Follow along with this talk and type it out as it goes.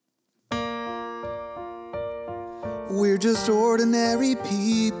We're just ordinary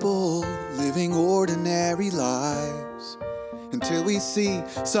people living ordinary lives until we see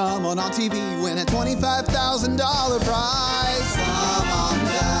someone on TV win a $25,000 prize. Come on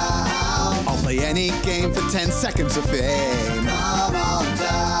down. I'll play any game for 10 seconds of fame. Come on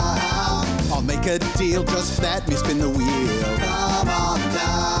down. I'll make a deal, just let me spin the wheel. Come on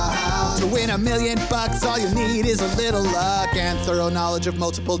down. To win $1 million, all you need is a little luck and thorough knowledge of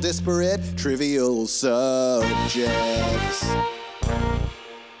multiple disparate trivial subjects.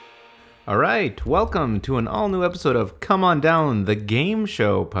 All right, welcome to an all-new episode of Come On Down, the game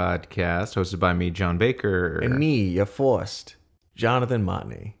show podcast, hosted by me, John Baker. And me, your Forrest, Jonathan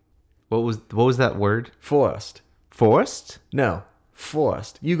Motney. What was that word? Forrest. Forrest? No,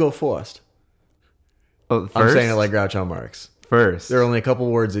 Forrest. You go Forrest. Oh, first? I'm saying it like Groucho Marx. First. There are only a couple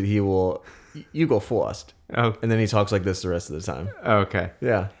words that he will... You go Forrest. Oh. And then he talks like this the rest of the time. Okay.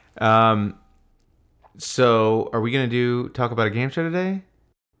 Yeah. So, are we going to talk about a game show today?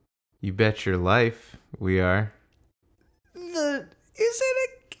 You bet your life we are. Is it a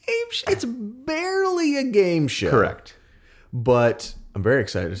game show? It's barely a game show. Correct. But I'm very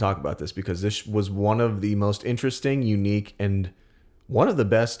excited to talk about this because this was one of the most interesting, unique, and one of the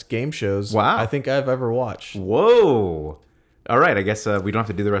best game shows I think I've ever watched. Whoa. All right, I guess we don't have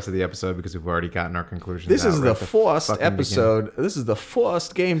to do the rest of the episode because we've already gotten our conclusions. This is out the Forrest episode. Beginning. This is the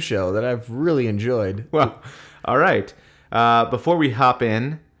Forrest game show that I've really enjoyed. Well, all right. Before we hop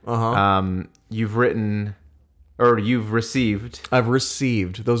in, you've written, or you've received. I've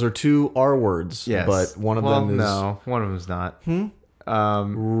received. Those are two R words. Yes. But one of them is... No, one of them is not.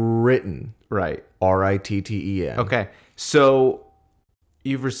 Written. Right. R-I-T-T-E-N. Okay. So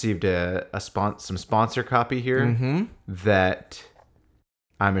you've received some sponsor copy here that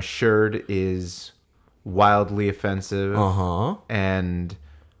I'm assured is wildly offensive. And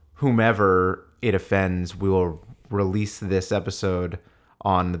whomever it offends, we will release this episode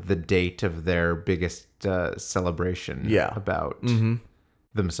on the date of their biggest celebration about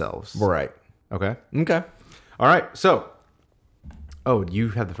themselves. Right. Okay? Okay. All right. So, you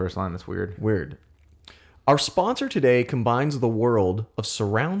have the first line. That's weird. Weird. Our sponsor today combines the world of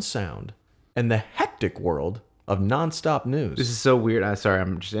surround sound and the hectic world of nonstop news. This is so weird. Sorry,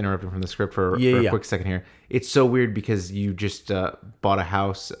 I'm just interrupting from the script for a quick second here. It's so weird because you just bought a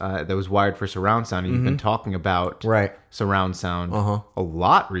house that was wired for surround sound, and you've been talking about surround sound a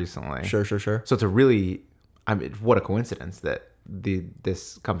lot recently. Sure. So it's a really, what a coincidence that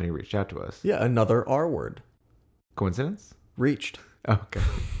this company reached out to us. Yeah, another R word. Coincidence? Reached. Okay.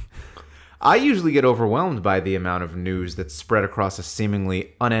 I usually get overwhelmed by the amount of news that's spread across a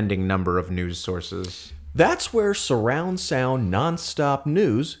seemingly unending number of news sources. That's where surround sound nonstop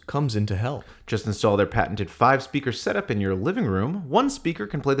news comes in to help. Just install their patented 5-speaker setup in your living room. One speaker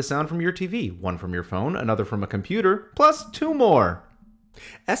can play the sound from your TV, one from your phone, another from a computer, plus 2 more.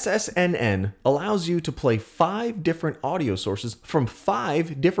 SSNN allows you to play 5 different audio sources from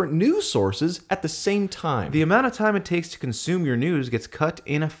 5 different news sources at the same time. The amount of time it takes to consume your news gets cut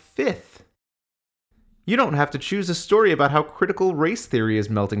in a fifth. You don't have to choose a story about how critical race theory is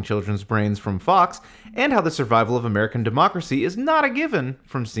melting children's brains from Fox, and how the survival of American democracy is not a given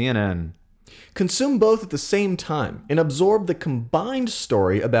from CNN. Consume both at the same time and absorb the combined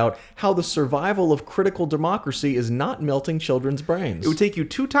story about how the survival of critical democracy is not melting children's brains. It would take you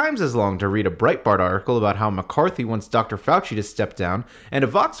 2 times as long to read a Breitbart article about how McCarthy wants Dr. Fauci to step down, and a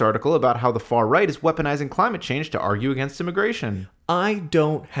Vox article about how the far right is weaponizing climate change to argue against immigration. I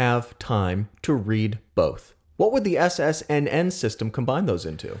don't have time to read both. What would the SSNN system combine those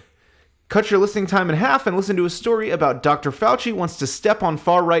into? Cut your listening time in half and listen to a story about Dr. Fauci wants to step on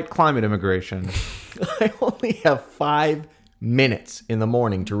far-right climate immigration. I only have 5 minutes in the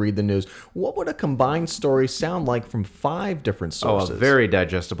morning to read the news. What would a combined story sound like from 5 different sources? A very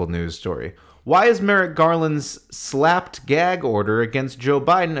digestible news story. Why is Merrick Garland's slapped gag order against Joe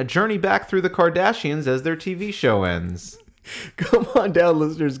Biden a journey back through the Kardashians as their TV show ends? Come on down,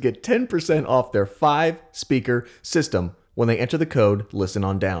 listeners. Get 10% off their 5-speaker system when they enter the code Listen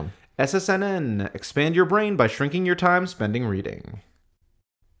On Down. SSNN. Expand your brain by shrinking your time spent reading.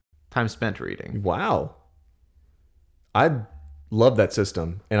 Wow. I love that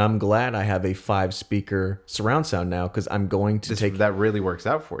system, and I'm glad I have a 5-speaker surround sound now because I'm going to take... That really works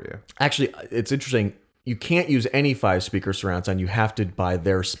out for you. Actually, it's interesting. You can't use any 5-speaker surround sound. You have to buy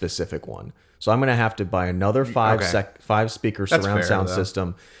their specific one. So I'm going to have to buy another 5-speaker surround sound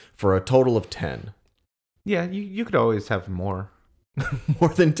system for a total of 10. Yeah, you could always have more. More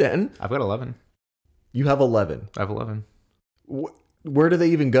than 10? I've got 11. You have 11. I have 11. Where do they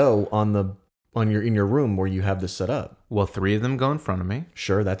even go on the in your room where you have this set up? Well, 3 of them go in front of me.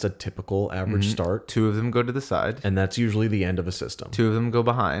 Sure, that's a typical average start. 2 of them go to the side. And that's usually the end of a system. 2 of them go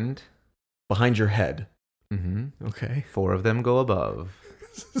behind. Behind your head. Mm-hmm. Okay. 4 of them go above.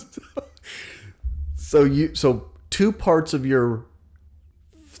 So 3 parts of your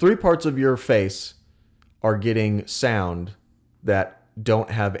face are getting sound that don't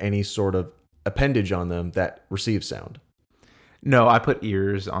have any sort of appendage on them that receive sound. No, I put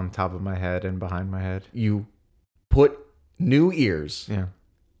ears on top of my head and behind my head. You put new ears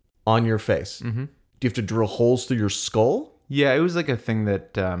on your face. Mm-hmm. Do you have to drill holes through your skull? Yeah, it was like a thing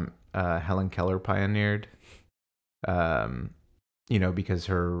that Helen Keller pioneered. Because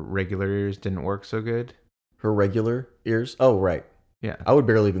her regular ears didn't work so good. Her regular ears? Oh, right. Yeah. I would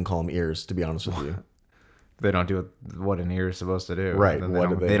barely even call them ears, to be honest with you. They don't do what an ear is supposed to do. Right.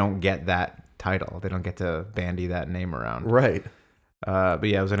 They don't get that title. They don't get to bandy that name around. Right. But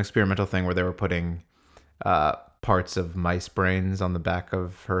yeah, it was an experimental thing where they were putting parts of mice brains on the back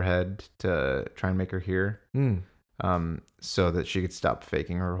of her head to try and make her hear. So that she could stop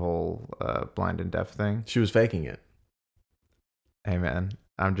faking her whole blind and deaf thing. She was faking it. Hey, man,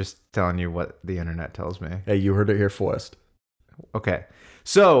 I'm just telling you what the internet tells me. Hey, you heard it here first. Okay.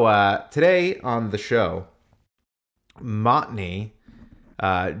 So today on the show, Montney,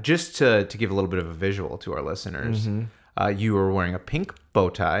 just to give a little bit of a visual to our listeners, you were wearing a pink bow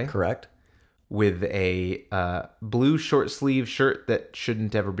tie. Correct. With a blue short sleeve shirt that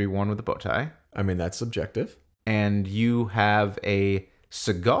shouldn't ever be worn with a bow tie. I mean, that's subjective. And you have a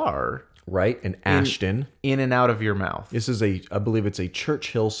cigar. Right, an Ashton. In and out of your mouth. This is I believe it's a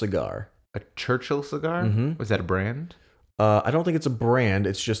Churchill cigar. A Churchill cigar? Mm-hmm. Was that a brand? I don't think it's a brand.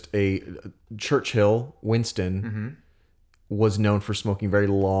 It's just a Churchill, Winston, was known for smoking very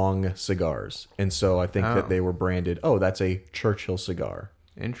long cigars. And so I think that they were branded, that's a Churchill cigar.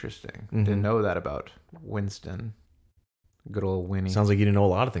 Interesting. Didn't know that about Winston. Good old Winnie. Sounds like you didn't know a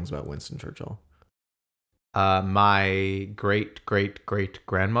lot of things about Winston Churchill. My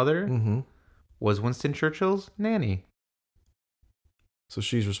great-great-great-grandmother was Winston Churchill's nanny. So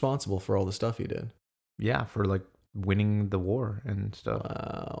she's responsible for all the stuff he did. Yeah, for like winning the war and stuff.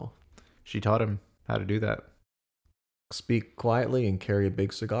 Wow. She taught him how to do that. Speak quietly and carry a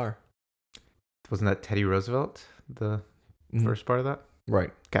big cigar. Wasn't that Teddy Roosevelt, the first part of that?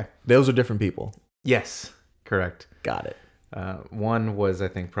 Right. Okay. Those are different people. Yes, correct. Got it. One was, I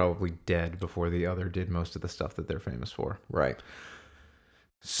think, probably dead before the other did most of the stuff that they're famous for. Right.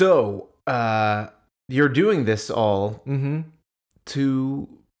 So, you're doing this all to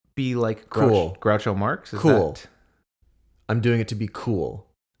be like cool. Groucho Marx? Cool. I'm doing it to be cool.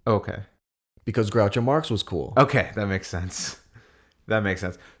 Okay. Because Groucho Marx was cool. Okay, that makes sense.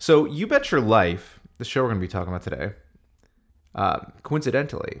 So, You Bet Your Life, the show we're going to be talking about today,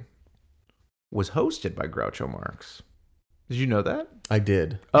 coincidentally, was hosted by Groucho Marx. Did you know that? I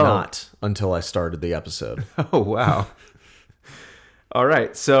did. Not until I started the episode. Oh, wow. All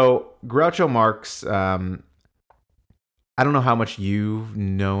right. So Groucho Marx, I don't know how much you've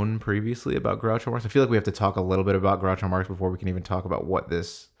known previously about Groucho Marx. I feel like we have to talk a little bit about Groucho Marx before we can even talk about what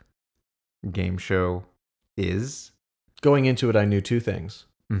this game show is. Going into it, I knew 2 things.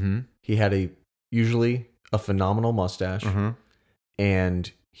 Mm-hmm. He had usually a phenomenal mustache,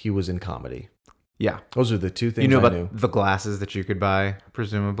 and he was in comedy. Yeah. Those are the 2 things I knew. You know about the glasses that you could buy,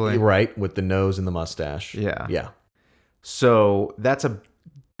 presumably. Right, with the nose and the mustache. Yeah. Yeah. So that's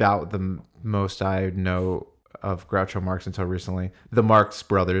about the most I know of Groucho Marx until recently. The Marx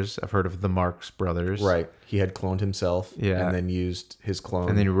Brothers. I've heard of the Marx Brothers. Right. He had cloned himself and then used his clone.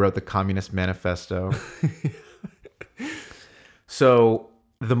 And then he wrote the Communist Manifesto. So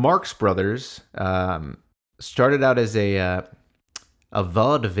the Marx Brothers started out as a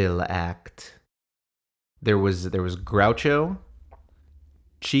vaudeville act. There was Groucho,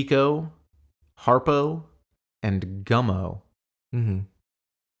 Chico, Harpo, and Gummo.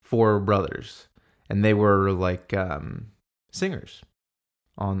 4 brothers. And they were like singers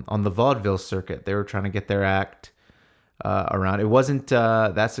on the vaudeville circuit. They were trying to get their act around. It wasn't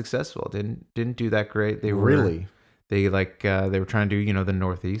that successful. Didn't do that great. They were trying to do, the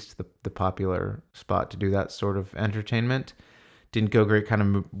Northeast, the popular spot to do that sort of entertainment. Didn't go great. Kind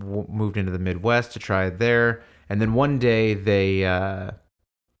of moved into the Midwest to try it there. And then one day they,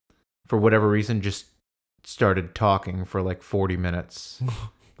 for whatever reason, just started talking for like 40 minutes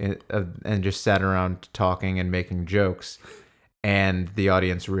and just sat around talking and making jokes. And the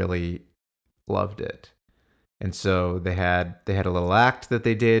audience really loved it. And so they had a little act that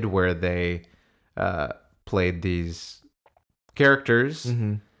they did where they played these characters.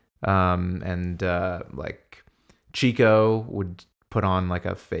 Like Chico would put on like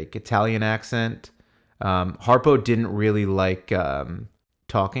a fake Italian accent. Harpo didn't really like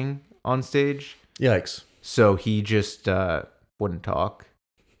talking on stage. Yikes. So he just wouldn't talk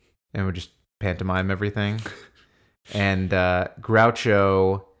and would just pantomime everything. And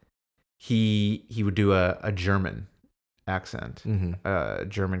Groucho, he would do a German accent, a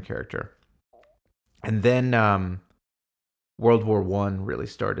German character. And then World War I really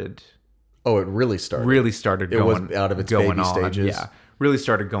started. Oh, it really started. It was out of its baby on. stages. Yeah, really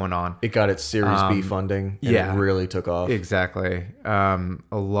started going on. It got its Series B funding. And it really took off. Exactly. A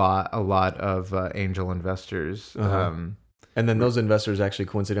lot of angel investors. And then those investors actually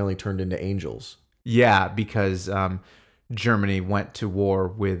coincidentally turned into angels. Yeah, because Germany went to war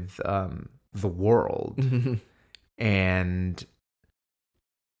with the world, and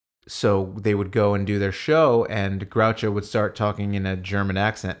so they would go and do their show, and Groucho would start talking in a German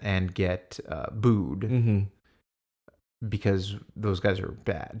accent and get booed because those guys are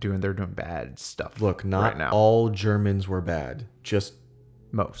bad. They're doing bad stuff. Look, not right now. all Germans were bad. Just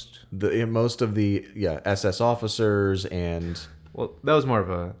most of the SS officers and well, that was more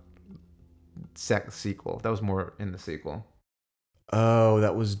of a sequel. That was more in the sequel. Oh,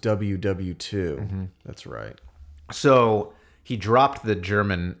 that was WW2. That's right. So he dropped the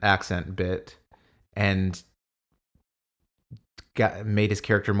German accent bit and made his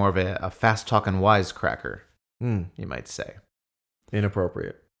character more of a fast-talking wisecracker, you might say.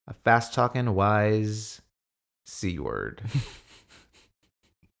 Inappropriate. A fast-talking wise C word.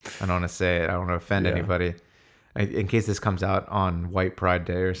 I don't want to say it. I don't want to offend anybody. In case this comes out on White Pride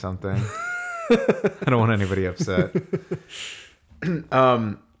Day or something. I don't want anybody upset.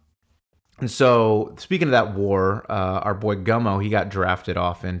 And so, speaking of that war, our boy Gummo, he got drafted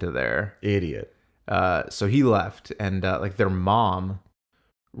off into there. Idiot. So he left, and like their mom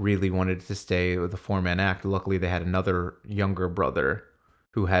really wanted to stay with the 4-man act. Luckily, they had another younger brother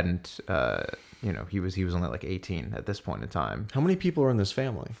who hadn't, he was only like 18 at this point in time. How many people are in this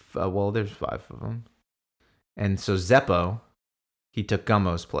family? Well, there's 5 of them. And so Zeppo, he took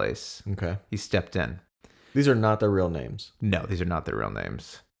Gummo's place. Okay. He stepped in. These are not their real names. No, these are not their real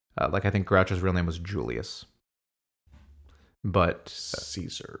names. Like I think Groucho's real name was Julius. But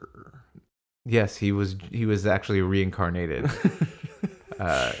Caesar. Yes, he was actually reincarnated.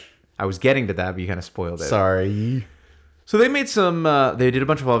 I was getting to that, but you kind of spoiled it. Sorry. So they made they did a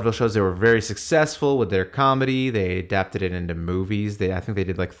bunch of vaudeville shows. They were very successful with their comedy. They adapted it into movies. I think they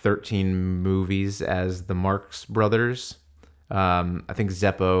did like 13 movies as the Marx Brothers. I think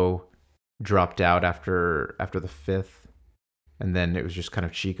Zeppo dropped out after the 5th. And then it was just kind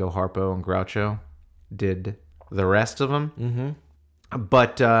of Chico, Harpo, and Groucho did the rest of them.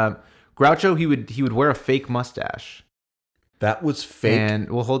 But Groucho, he would wear a fake mustache. That was fake. And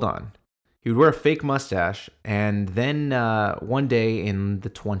well, hold on. He would wear a fake mustache, and then one day in the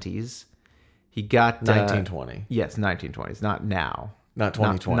 20s, he got 1920. Yes, 1920s, not now. Not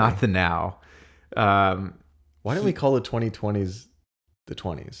 2020. Not the now. Why don't we call the 2020s the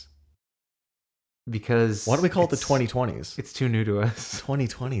 20s? Because why do we call it the 2020s? It's too new to us.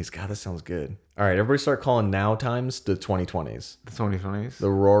 2020s. God, that sounds good. All right, everybody start calling now times the 2020s. The 2020s?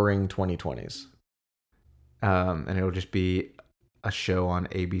 The roaring 2020s. And it'll just be a show on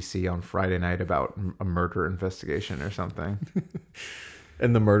ABC on Friday night about a murder investigation or something.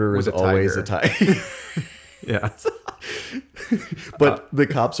 And the murder is always a tiger. Yeah. But the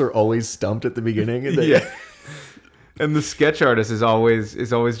cops are always stumped at the beginning. And yeah. And the sketch artist is always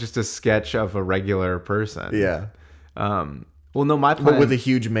just a sketch of a regular person. Yeah. Well, no, my plan... But with a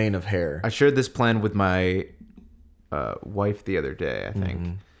huge mane of hair. I shared this plan with my wife the other day, I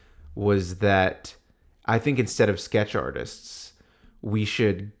think, was that I think instead of sketch artists, we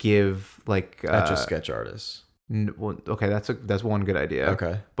should give like... Not just sketch artists. Well, okay, that's one good idea.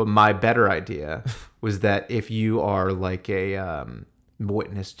 Okay. But my better idea was that if you are like a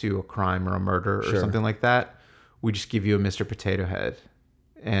witness to a crime or a murder or something like that, we just give you a Mr. Potato Head,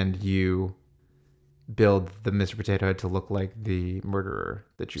 and you build the Mr. Potato Head to look like the murderer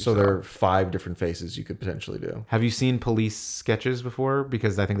that you saw. So there are 5 different faces you could potentially do. Have you seen police sketches before?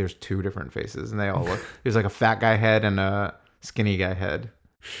 Because I think there's 2 different faces, and they all look... There's like a fat guy head and a skinny guy head.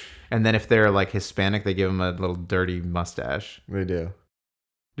 And then if they're like Hispanic, they give them a little dirty mustache. They do.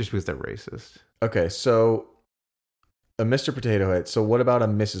 Just because they're racist. Okay, so... A Mr. Potato Head. So what about a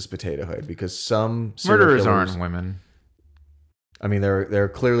Mrs. Potato Head? Because some murderers aren't women. I mean, there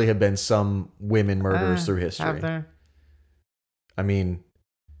clearly have been some women murderers through history. Have there? I mean,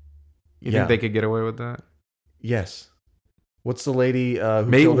 you think they could get away with that? Yes. What's the lady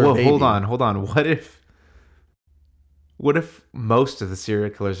who killed her baby? Hold on. What if most of the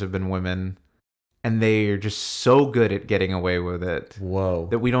serial killers have been women, and they are just so good at getting away with it. Whoa.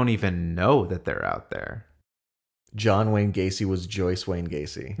 That we don't even know that they're out there. John Wayne Gacy was Joyce Wayne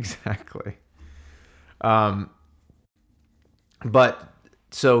Gacy. Exactly. But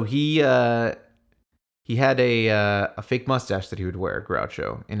so he had a fake mustache that he would wear,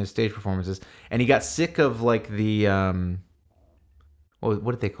 Groucho, in his stage performances, and he got sick of like the what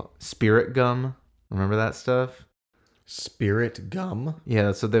did they call it? Spirit gum? Remember that stuff? Spirit gum? Yeah,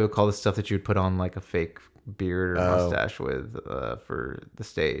 that's what they would call the stuff that you would put on like a fake beard or mustache with for the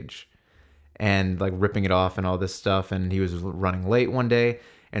stage. And like ripping it off and all this stuff, and he was running late one day,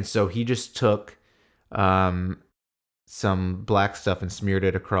 and so he just took some black stuff and smeared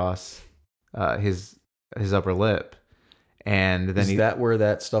it across his upper lip, and then is that where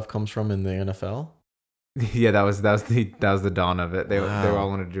that stuff comes from in the NFL? Yeah, that was the dawn of it. They all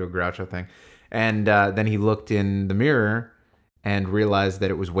wanted to do a Groucho thing, and then he looked in the mirror and realized that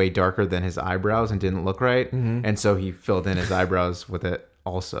it was way darker than his eyebrows and didn't look right, and so he filled in his eyebrows with it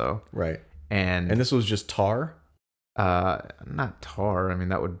also. Right. And this was just tar? Not tar. I mean,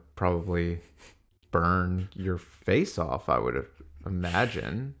 that would probably burn your face off, I would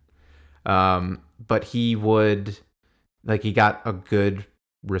imagine. But he would, like, he got a good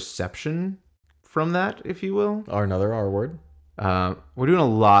reception from that, if you will. Or another R word. We're doing a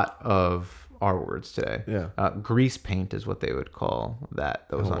lot of R words today. Yeah. Grease paint is what they would call that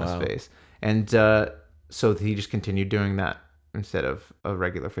was on his face. And so he just continued doing that instead of a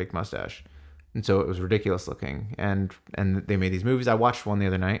regular fake mustache. And so it was ridiculous looking. And they made these movies. I watched one the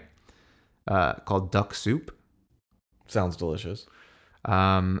other night called Duck Soup. Sounds delicious.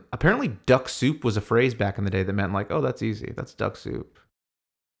 Apparently duck soup was a phrase back in the day that meant like, oh, that's easy. That's duck soup.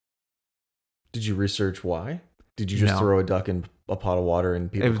 Did you research why? Did you just throw a duck in a pot of water and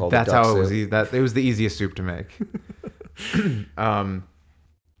people called it duck soup? That's how it was. It was the easiest soup to make.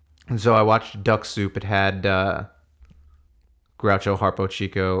 And so I watched Duck Soup. It had Groucho, Harpo,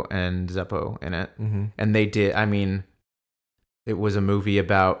 Chico, and Zeppo in it. Mm-hmm. And they did, I mean, it was a movie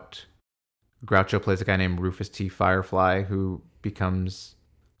about Groucho plays a guy named Rufus T. Firefly who becomes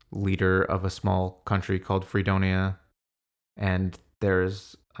leader of a small country called Fredonia. And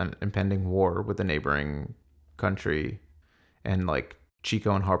there's an impending war with the neighboring country. And like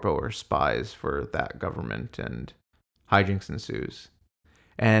Chico and Harpo are spies for that government, and hijinks ensues.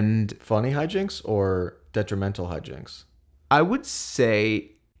 And funny hijinks or detrimental hijinks? I would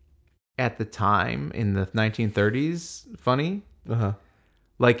say at the time in the 1930s, funny. Uh-huh.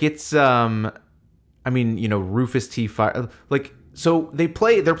 Like it's I mean, you know, Rufus T. Fire, like, so they're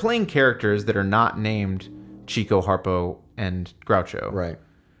playing characters that are not named Chico, Harpo, and Groucho. Right.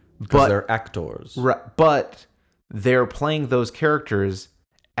 Because they're actors. Right. But they're playing those characters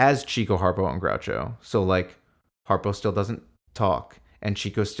as Chico, Harpo, and Groucho. So like Harpo still doesn't talk, and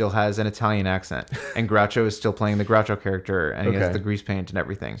Chico still has an Italian accent, and Groucho is still playing the Groucho character, and he has the grease paint and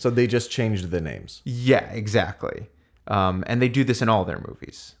everything. So they just changed the names. Yeah, exactly. And they do this in all their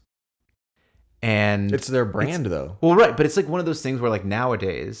movies. And it's their brand, though. Well, right, but it's like one of those things where like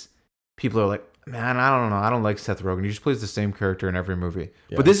nowadays people are like, man, I don't know, I don't like Seth Rogen. He just plays the same character in every movie.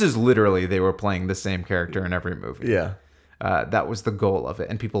 Yeah. But this is literally they were playing the same character in every movie. Yeah. That was the goal of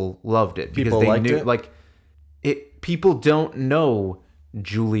it, and people loved it because people they liked knew it? Like it. People don't know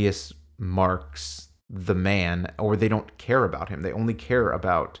Julius Marx the man, or they don't care about him. They only care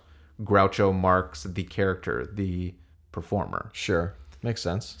about Groucho Marx the character, the performer. Sure, makes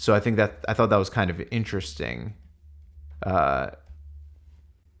sense. So I thought that was kind of interesting. I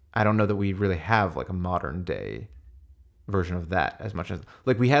don't know that we really have like a modern day version of that as much as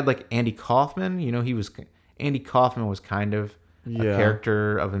like we had like Andy Kaufman. You know, Andy Kaufman was kind of a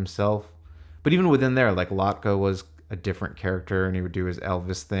character of himself, but even within there, like Lotka was a different character, and he would do his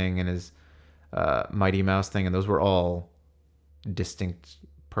Elvis thing and his Mighty Mouse thing, and those were all distinct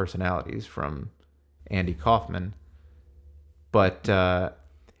personalities from Andy Kaufman. But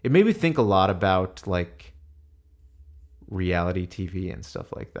it made me think a lot about like reality TV and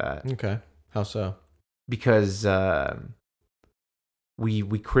stuff like that. Okay, how so? Because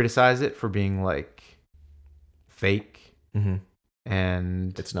we criticize it for being like fake,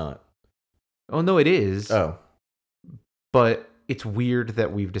 and it's not. Oh no, it is. Oh. But it's weird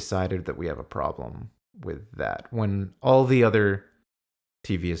that we've decided that we have a problem with that when all the other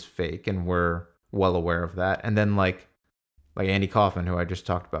TV is fake, and we're well aware of that. And then like Andy Kaufman, who I just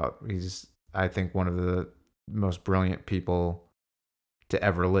talked about, he's, I think, one of the most brilliant people to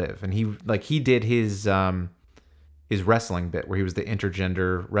ever live. And he did his wrestling bit where he was the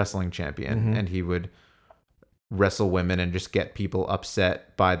intergender wrestling champion, and he would wrestle women and just get people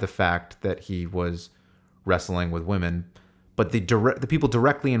upset by the fact that he was wrestling with women. But the people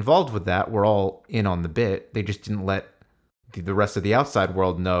directly involved with that were all in on the bit. They just didn't let the rest of the outside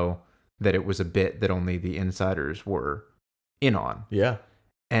world know that it was a bit that only the insiders were in on. Yeah.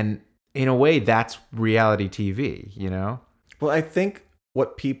 And in a way, that's reality TV, you know? Well, I think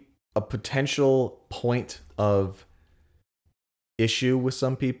a potential point of issue with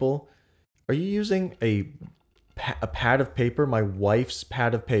some people, are you using a pad of paper, my wife's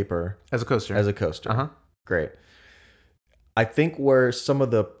pad of paper, As a coaster. Uh-huh. Great. I think where some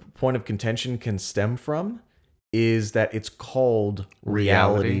of the point of contention can stem from is that it's called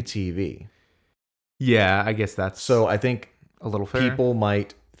reality TV. Yeah, I guess that's So I think a little fair. people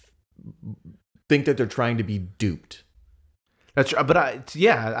might think that they're trying to be duped. That's but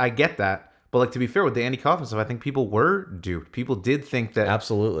I get that. But like, to be fair with the Andy Kaufman stuff, I think people were duped. People did think that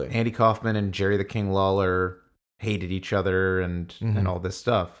Absolutely. Andy Kaufman and Jerry the King Lawler hated each other and all this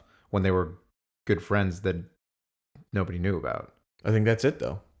stuff when they were good friends that nobody knew about. I think that's it,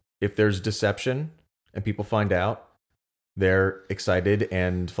 though. If there's deception and people find out, they're excited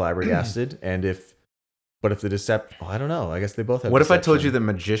and flabbergasted. But if the I don't know. I guess they both have. What if I told you that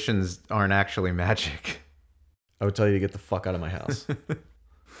magicians aren't actually magic? I would tell you to get the fuck out of my house.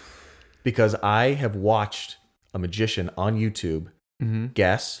 Because I have watched a magician on YouTube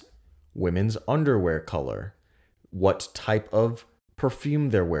guess women's underwear color, what type of perfume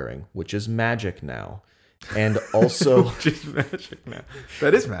they're wearing, which is magic now. And also, Which is magic now.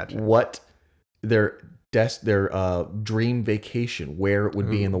 That is magic. What their dream vacation, where it would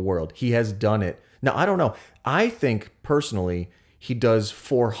be in the world. He has done it. Now, I don't know. I think personally, he does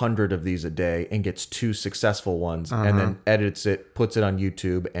 400 of these a day and gets 2 successful ones and then edits it, puts it on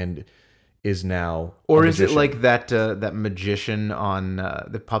YouTube, and is now. Or is it like that magician on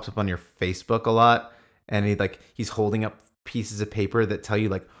that pops up on your Facebook a lot, and he's holding up pieces of paper that tell you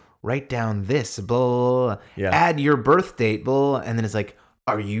like, write down this, blah, blah, blah, yeah. add your birth date, blah, and then it's like,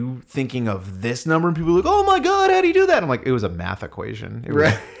 are you thinking of this number? And people are like, oh my God, how do you do that? I'm like, it was a math equation.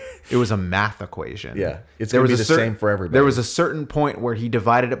 It was a math equation. Yeah, it's going to be the same for everybody. There was a certain point where he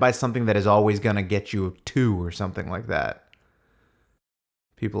divided it by something that is always going to get you 2 or something like that.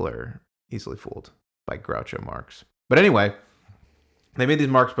 People are easily fooled by Groucho Marx. But anyway, they made these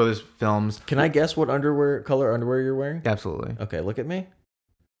Marx Brothers films. Can I guess what color underwear you're wearing? Absolutely. Okay, look at me.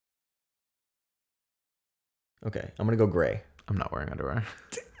 Okay, I'm going to go gray. I'm not wearing underwear.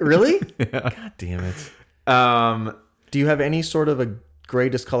 Really? Yeah. God damn it. Do you have any sort of a gray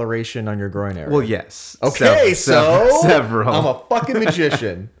discoloration on your groin area? Well, yes. Okay, several. I'm a fucking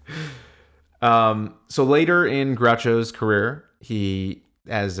magician. So later in Groucho's career, he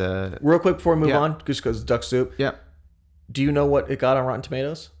real quick before we move on, just because Duck Soup. Yeah. Do you know what it got on Rotten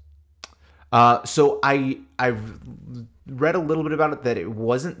Tomatoes? So I've read a little bit about it, that it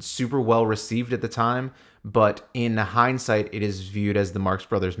wasn't super well received at the time, but in hindsight, it is viewed as the Marx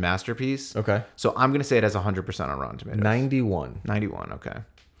Brothers masterpiece. Okay. So I'm gonna say it has 100% on Rotten Tomatoes. 91. 91. Okay.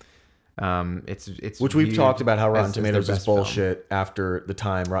 It's which we've talked about how Rotten Tomatoes is bullshit film. after the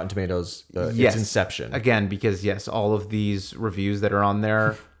time Rotten Tomatoes Yes. its inception. Again, because yes, all of these reviews that are on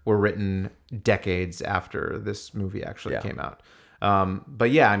there were written decades after this movie actually came out.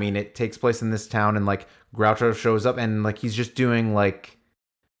 But yeah, I mean, it takes place in this town, and like Groucho shows up, and like he's just doing like,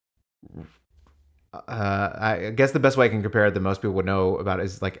 I guess the best way I can compare it that most people would know about it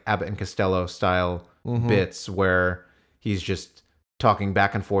is like Abbott and Costello style bits, where he's just talking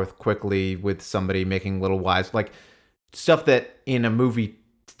back and forth quickly with somebody, making little wise, like stuff that in a movie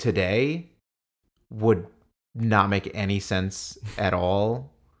today would not make any sense at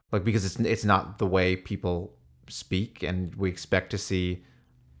all, like because it's not the way people speak, and we expect to see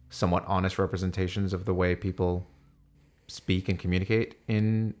somewhat honest representations of the way people speak and communicate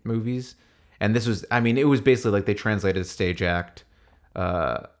in movies. And this was, I mean, it was basically like they translated stage act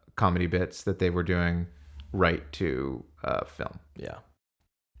comedy bits that they were doing right to film. Yeah.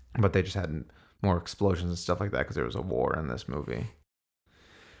 But they just had more explosions and stuff like that because there was a war in this movie.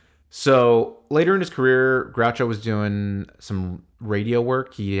 So later in his career, Groucho was doing some radio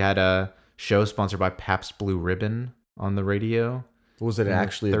work. He had a show sponsored by Pabst Blue Ribbon on the radio. Was it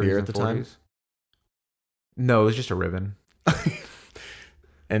actually a beer at the time? No, it was just a ribbon.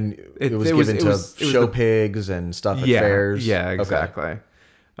 And it was given to show pigs and stuff at fairs? Yeah, exactly.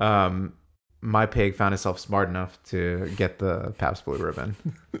 Okay. My pig found himself smart enough to get the Pabst Blue Ribbon.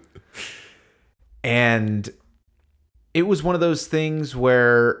 And it was one of those things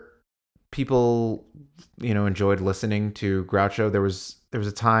where people, enjoyed listening to Groucho. There was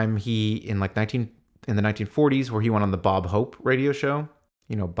a time in the 1940s where he went on the Bob Hope radio show.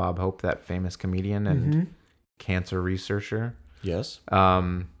 You know Bob Hope, that famous comedian and cancer researcher. Yes.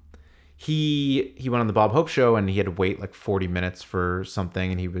 he went on the Bob Hope show and he had to wait like 40 minutes for something,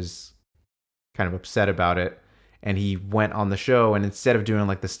 and he was kind of upset about it. And he went on the show, and instead of doing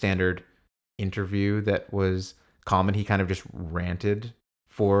like the standard interview that was common, he kind of just ranted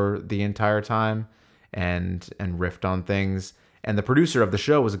for the entire time and riffed on things. And the producer of the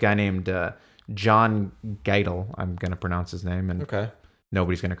show was a guy named John Geidel. I'm going to pronounce his name, and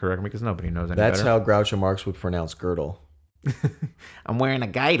nobody's going to correct me because nobody knows any That's better. how Groucho Marx would pronounce girdle. I'm wearing a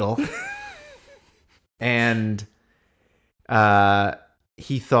Geidel. And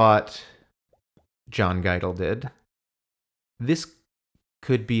he thought, John Geidel did, this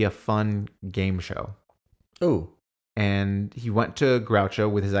could be a fun game show. Oh. And he went to Groucho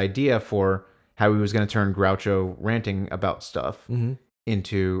with his idea for how he was going to turn Groucho ranting about stuff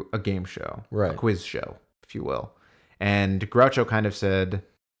into a game show, a quiz show, if you will. And Groucho kind of said,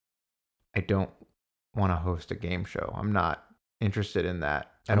 I don't want to host a game show. I'm not interested in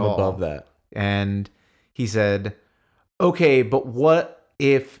that at all. I'm above that. And he said, okay, but what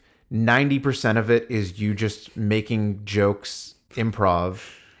if 90% of it is you just making jokes, improv,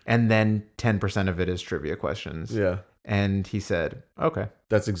 and then 10% of it is trivia questions? Yeah. And he said, okay.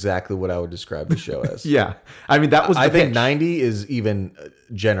 That's exactly what I would describe the show as. Yeah. I mean, that was the I think pitch. 90 is even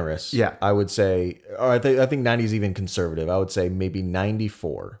generous. Yeah. I would say, or I think 90 is even conservative. I would say maybe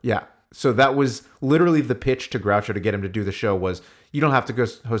 94. Yeah. So that was literally the pitch to Groucho to get him to do the show was, you don't have to go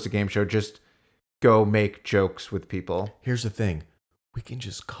host a game show, just go make jokes with people. Here's the thing. We can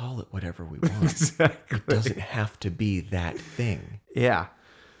just call it whatever we want. Exactly. It doesn't have to be that thing. Yeah.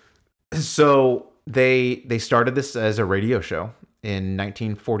 So they started this as a radio show in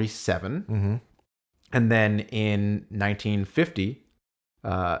 1947. And then in 1950,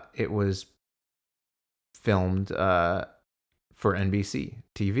 it was filmed for NBC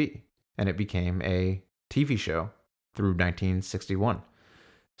TV. And it became a TV show through 1961.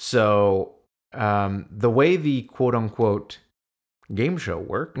 So the way the quote-unquote game show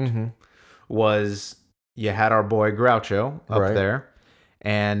worked was you had our boy Groucho up there,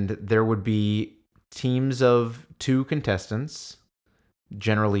 and there would be teams of 2 contestants,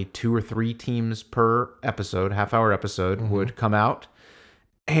 generally 2 or 3 teams per episode, half-hour episode, would come out,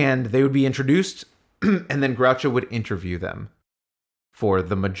 and they would be introduced, and then Groucho would interview them for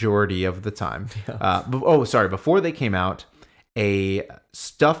the majority of the time. Yeah. Before they came out, a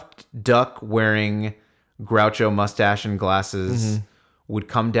stuffed duck wearing Groucho mustache and glasses would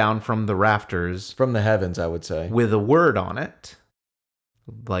come down from the rafters. From the heavens, I would say. With a word on it,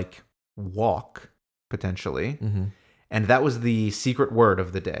 like walk, potentially. And that was the secret word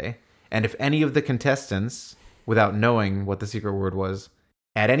of the day. And if any of the contestants, without knowing what the secret word was,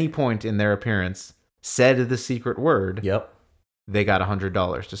 at any point in their appearance, said the secret word, they got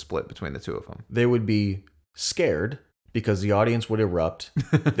 $100 to split between the 2 of them. They would be scared because the audience would erupt.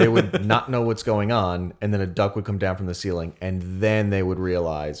 They would not know what's going on, and then a duck would come down from the ceiling, and then they would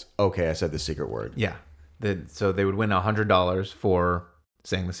realize, okay, I said the secret word. Yeah. So they would win $100 for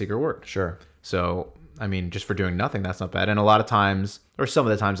saying the secret word. Sure. So, I mean, just for doing nothing, that's not bad. And a lot of times, or some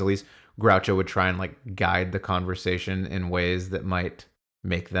of the times at least, Groucho would try and like guide the conversation in ways that might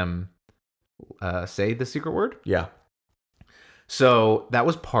make them say the secret word. Yeah. So that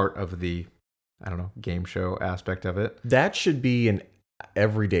was part of the, I don't know, game show aspect of it. That should be in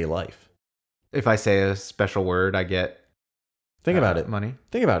everyday life. If I say a special word, I get Think about it. Money.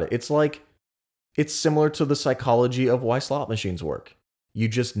 Think about it. It's similar to the psychology of why slot machines work. You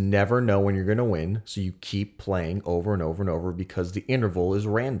just never know when you're going to win, so you keep playing over and over and over because the interval is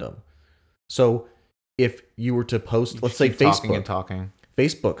random. So if you were to post, let's say talking.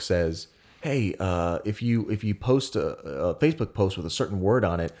 Facebook says, hey, if you post a Facebook post with a certain word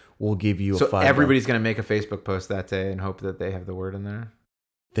on it, we'll give you a $5. So everybody's going to make a Facebook post that day and hope that they have the word in there?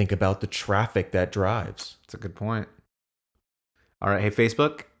 Think about the traffic that drives. That's a good point. All right. Hey,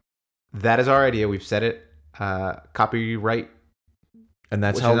 Facebook, that is our idea. We've said it. Copyright. And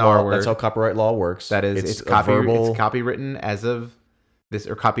that's how copyright law works. That is, it's copywritten as of this,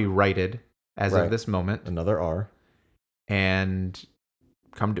 or copyrighted as of this moment. Another R. And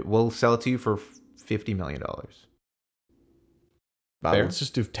we'll sell it to you for $50 million. Let's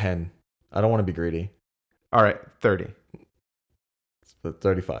just do 10. I don't want to be greedy. All right, 30.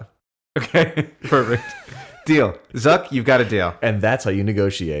 35. Okay, perfect. Deal. Zuck, you've got a deal. And that's how you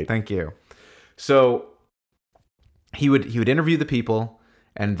negotiate. Thank you. So he would interview the people,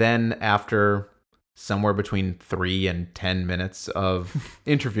 and then after somewhere between 3 and 10 minutes of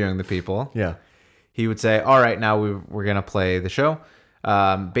interviewing the people, he would say, all right, now we're going to play the show.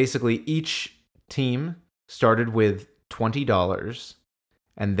 Basically, each team started with $20,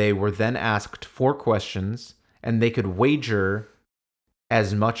 and they were then asked 4 questions, and they could wager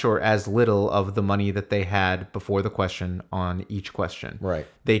as much or as little of the money that they had before the question on each question. Right.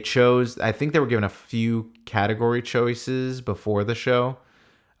 They chose, I think they were given a few category choices before the show.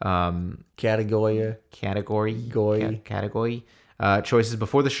 Category choices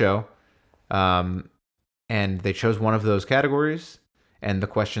before the show. And they chose one of those categories, and the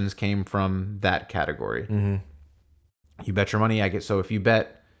questions came from that category. Mm-hmm. You bet your money. So if you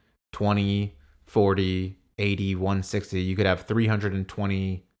bet 20, 40, 80, 160, you could have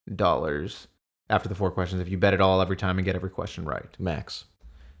 $320 after the 4 questions if you bet it all every time and get every question right.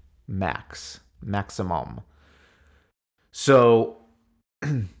 Maximum. So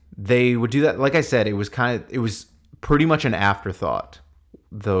they would do that. Like I said, it was pretty much an afterthought,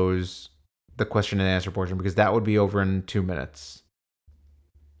 the question and answer portion, because that would be over in 2 minutes.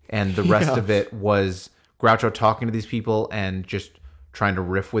 And the rest of it was Groucho talking to these people and just trying to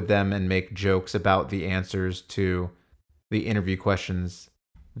riff with them and make jokes about the answers to the interview questions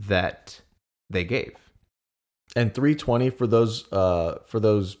that they gave. And $320 for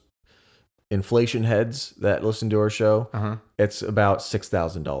those inflation heads that listen to our show, it's about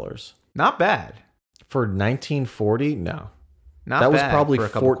 $6,000. Not bad. For 1940, no. Not that was bad probably for a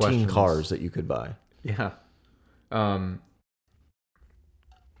couple 14 questions. cars that you could buy. Yeah.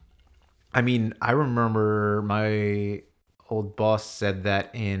 I mean, I remember my old boss said that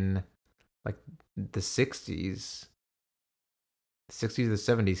in like the 60s or the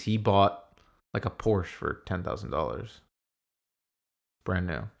 70s, he bought like a Porsche for $10,000. Brand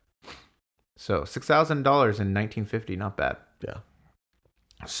new. So $6,000 in 1950, not bad. Yeah.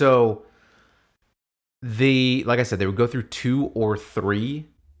 So like I said, they would go through 2 or 3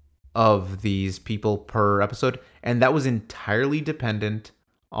 of these people per episode, and that was entirely dependent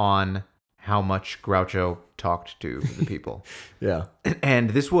on how much Groucho talked to the people. Yeah.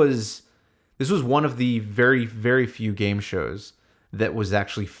 And this was one of the very, very few game shows that was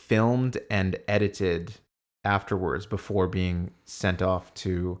actually filmed and edited afterwards before being sent off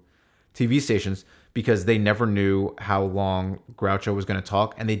to TV stations, because they never knew how long Groucho was going to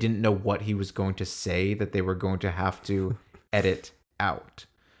talk, and they didn't know what he was going to say that they were going to have to edit out.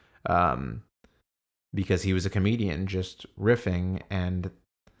 Because he was a comedian just riffing, and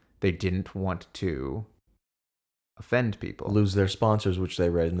they didn't want to offend people. Lose their sponsors, which they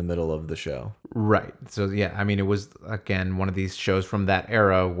read in the middle of the show. Right. So, yeah, I mean, it was, again, one of these shows from that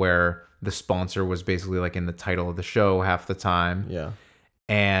era where the sponsor was basically like in the title of the show half the time. Yeah.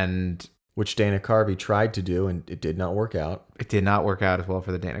 And which Dana Carvey tried to do, and it did not work out. It did not work out as well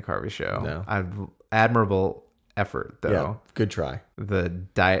for the Dana Carvey show. No. Admirable effort, though. Yeah, good try. The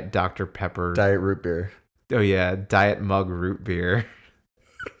Diet Dr. Pepper. Diet root beer. Oh, yeah. Diet mug root beer.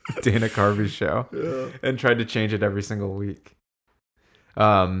 Dana Carvey show. Yeah. And tried to change it every single week.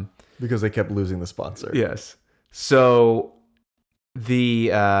 Because they kept losing the sponsor. Yes. So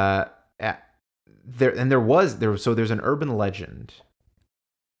there's an urban legend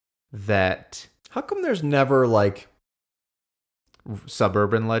that... How come there's never like...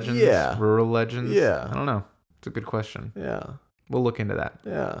 suburban legends? Yeah. Rural legends? Yeah. I don't know. It's a good question. Yeah. We'll look into that.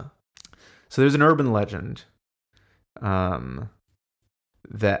 Yeah. So there's an urban legend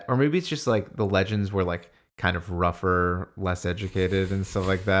that, or maybe it's just like the legends were like kind of rougher, less educated and stuff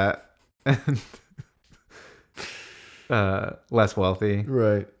like that. Less wealthy.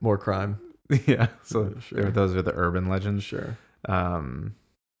 Right. More crime. Yeah. So sure. Those are the urban legends. Sure.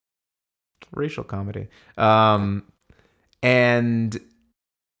 Racial comedy. And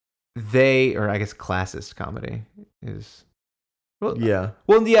they, or I guess classist comedy is... Well, yeah.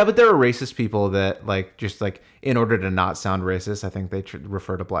 Well, yeah, but there are racist people that like just like in order to not sound racist, I think they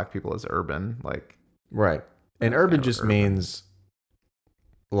refer to black people as urban, like right. And urban just means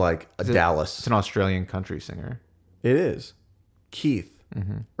like Dallas. It's an Australian country singer. It is. Keith.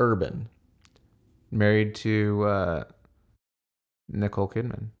 Mm-hmm. Urban. Married to Nicole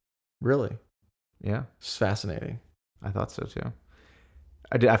Kidman. Really? Yeah. It's fascinating. I thought so too.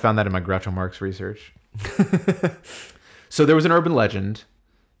 I found that in my Groucho Marx research. So there was an urban legend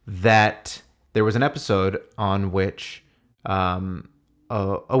that there was an episode on which a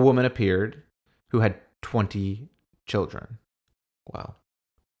woman appeared who had 20 children. Wow.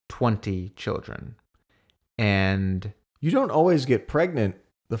 20 children. And you don't always get pregnant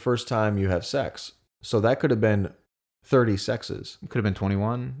the first time you have sex. So that could have been 30 sexes. Could have been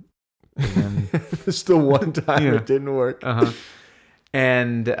 21. Still one time it didn't work. Uh-huh.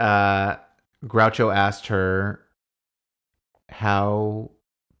 And Groucho asked her, how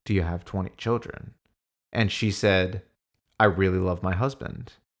do you have 20 children? And she said, I really love my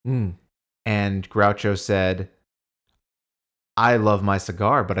husband. Mm. And Groucho said, I love my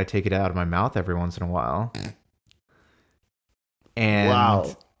cigar, but I take it out of my mouth every once in a while.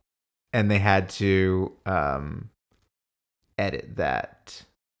 And and they had to edit that.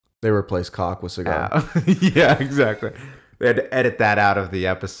 They replaced cock with cigar. Yeah, exactly. They had to edit that out of the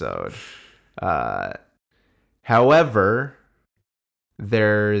episode. However,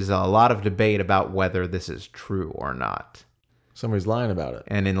 there's a lot of debate about whether this is true or not. Somebody's lying about it.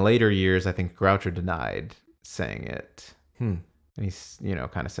 And in later years, I think Groucho denied saying it. And he's,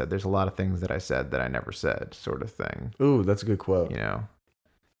 kind of said, there's a lot of things that I said that I never said, sort of thing. Ooh, that's a good quote.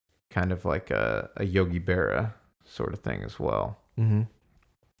 Kind of like a Yogi Berra sort of thing as well. Mm-hmm.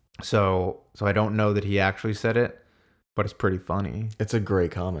 So I don't know that he actually said it, but it's pretty funny. It's a great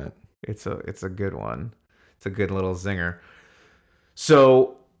comment. It's a good one. It's a good little zinger.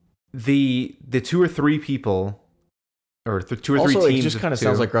 So the two or three people, or two or three also, teams. It just kind of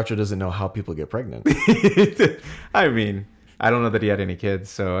sounds like Groucho doesn't know how people get pregnant. I mean, I don't know that he had any kids,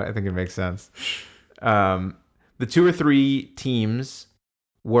 so I think it makes sense. The two or three teams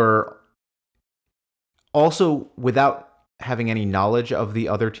were also, without having any knowledge of the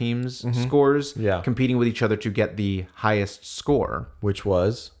other team's scores, competing with each other to get the highest score. Which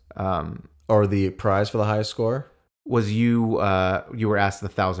was? Or the prize for the highest score? Was you were asked the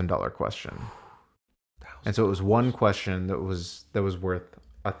 $1,000 question. And so it was one question that was worth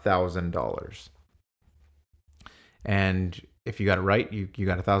 $1,000. And if you got it right, you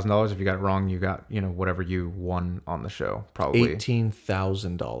got $1,000. If you got it wrong, you got, whatever you won on the show. Probably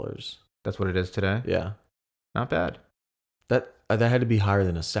 $18,000. That's what it is today? Yeah. Not bad. That had to be higher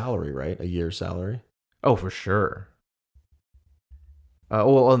than a salary, right? A year's salary? Oh, for sure.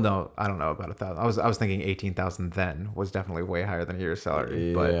 Well, no, I don't know about 1,000. I was thinking 18,000 then was definitely way higher than a year's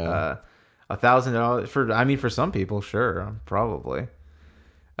salary. Yeah. But $1,000 for some people, sure, probably,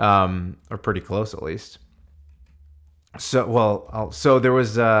 or pretty close at least. So there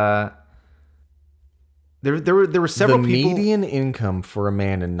was there were several people. The median income for a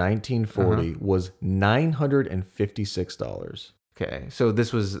man in 1940 was $956. Okay, so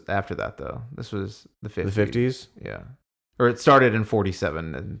this was after that though. This was the 50s. The 50s? Yeah. Or it started in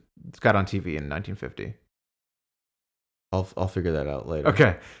 47 and it got on TV in 1950. I'll figure that out later.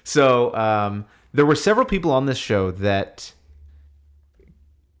 Okay. So there were several people on this show that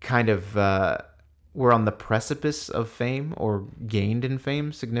kind of were on the precipice of fame or gained in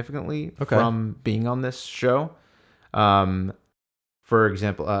fame significantly from being on this show. For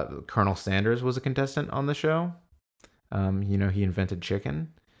example, Colonel Sanders was a contestant on the show. He invented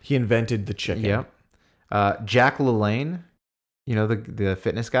chicken. He invented the chicken. Yep. Jack LaLanne, the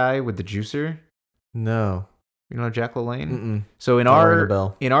fitness guy with the juicer. No. You know Jack LaLanne? Mm-mm. So in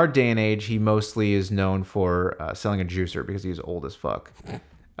our day and age, he mostly is known for selling a juicer because he's old as fuck.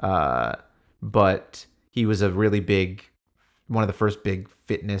 But he was one of the first big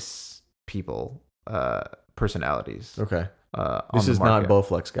fitness people, personalities. Okay. This is not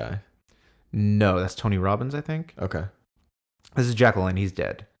Bowflex guy. No, that's Tony Robbins, I think. Okay. This is Jack LaLanne. He's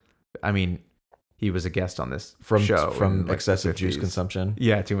dead. I mean, he was a guest on this show from excessive juice consumption.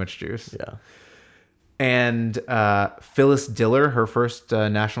 Yeah, too much juice. Yeah. And Phyllis Diller, her first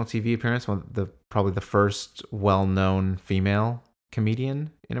national TV appearance, probably the first well-known female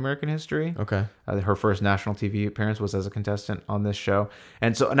comedian in American history. Okay. Her first national TV appearance was as a contestant on this show.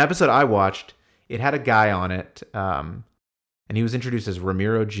 And so an episode I watched, it had a guy on it, and he was introduced as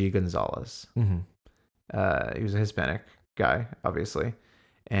Ramiro G. Gonzalez. Mm-hmm. He was a Hispanic guy, obviously.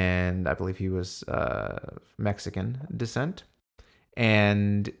 And I believe he was Mexican descent.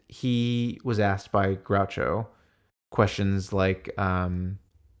 And he was asked by Groucho questions like,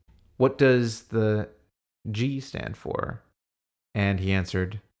 what does the G stand for? And he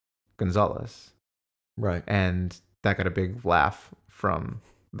answered Gonzalez. Right. And that got a big laugh from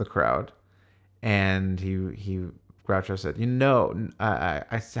the crowd. And Groucho said,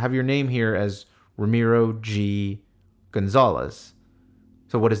 I have your name here as Ramiro G. Gonzalez.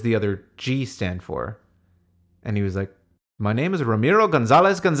 So what does the other G stand for? And he was like, my name is Ramiro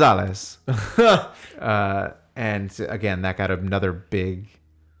Gonzalez Gonzalez. And again, that got another big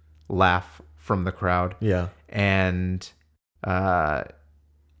laugh from the crowd. Yeah. And, and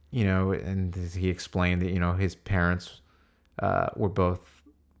he explained that, his parents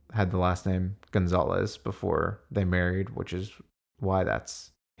had the last name Gonzalez before they married, which is why that's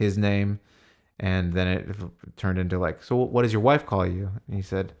his name. And then it turned into like, so what does your wife call you? And he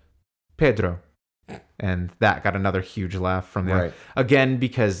said, Pedro. And that got another huge laugh from them. Right. Again,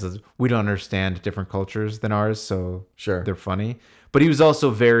 because we don't understand different cultures than ours, so sure, they're funny. But he was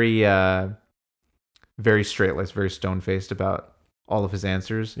also very, very straight-laced, very stone-faced about all of his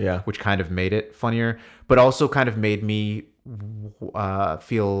answers, which kind of made it funnier, but also kind of made me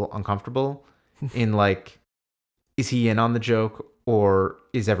feel uncomfortable in like, is he in on the joke, or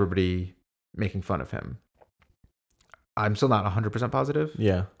is everybody making fun of him? I'm still not 100% positive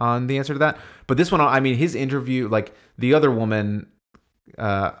on the answer to that. But this one, I mean, his interview, like the other woman,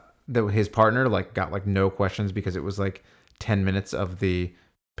 his partner, like got like no questions because it was like 10 minutes of the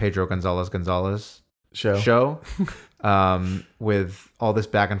Pedro Gonzalez show with all this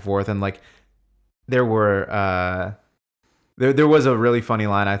back and forth. And like there were, there was a really funny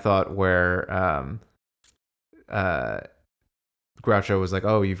line, I thought, where Groucho was like,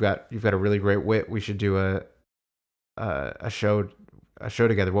 "Oh, you've got a really great wit. We should do a show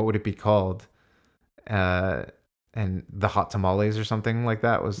together. What would it be called?" And the Hot Tamales or something like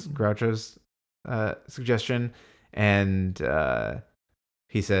that was Groucho's suggestion. And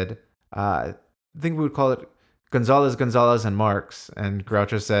he said, "I think we would call it Gonzalez, and Marx." And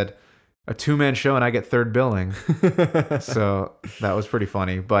Groucho said, "A 2-man show and I get third billing." So that was pretty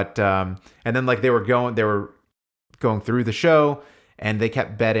funny. But and then like they were going through the show, and they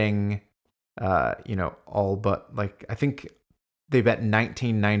kept betting, all but like I think they bet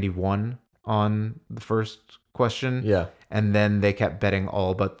 1991 on the first question. Yeah. And then they kept betting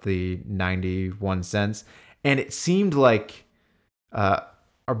all but the 91 cents. And it seemed like our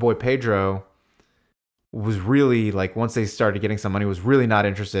boy Pedro was really like, once they started getting some money, was really not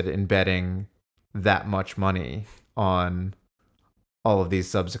interested in betting that much money on all of these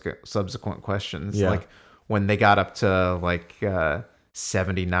subsequent questions. Yeah. Like when they got up to like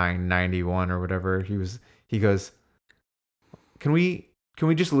 79, 91 or whatever, he goes, Can we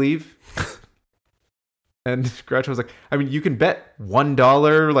just leave? And Groucho was like, I mean, you can bet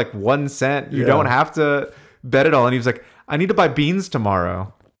 $1, like 1 cent. You don't have to bet it all. And he was like, I need to buy beans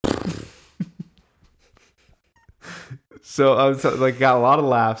tomorrow. So I was like, got a lot of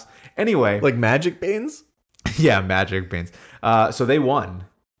laughs. Anyway, like magic beans. Yeah, magic beans. So they won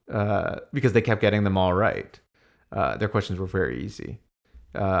because they kept getting them all right. Their questions were very easy,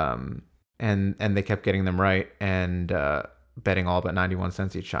 and they kept getting them right and betting all but 91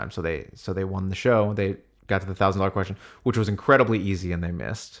 cents each time. So they won the show. They got to the $1,000 question, which was incredibly easy, and they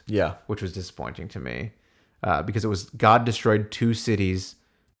missed. Yeah, which was disappointing to me because it was God destroyed 2 cities.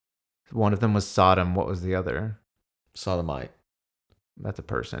 One of them was Sodom. What was the other? Sodomite. That's a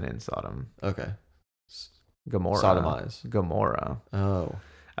person in Sodom. Okay. Gomorrah. Sodomize. Gomorrah. Oh.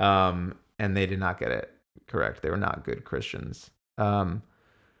 And they did not get it correct. They were not good Christians.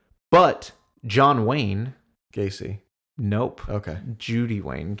 But John Wayne. Gacy. Nope. Okay. Judy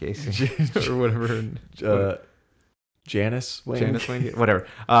Wayne Gacy. Or whatever. Janice Wayne. Janice Wayne. Whatever.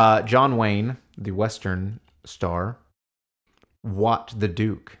 John Wayne, the Western star. Wat the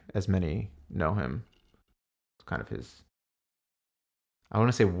Duke, as many know him. It's kind of his, I want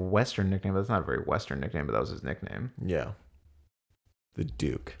to say Western nickname, but that's not a very Western nickname, but that was his nickname. Yeah. The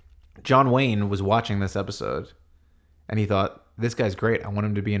Duke. John Wayne was watching this episode and he thought, this guy's great. I want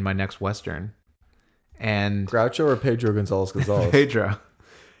him to be in my next Western. And Groucho or Pedro Gonzalez? Pedro.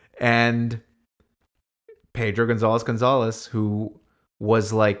 And Pedro Gonzalez, who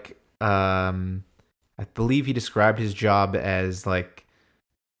was like, I believe he described his job as like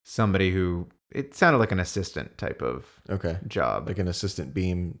somebody who, it sounded like an assistant type of job. Like an assistant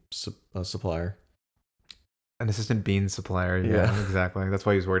beam supplier. An assistant beans supplier. Yeah, exactly. That's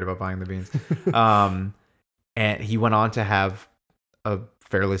why he was worried about buying the beans. And he went on to have a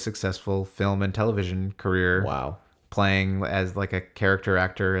fairly successful film and television career. Wow. Playing as like a character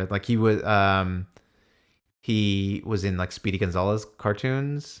actor. Like he was in like Speedy Gonzales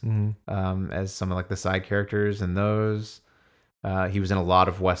cartoons, as some of like the side characters in those. He was in a lot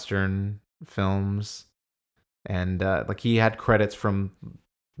of Western films, and like he had credits from,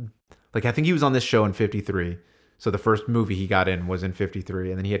 like I think he was on this show in 1953. So the first movie he got in was in 1953,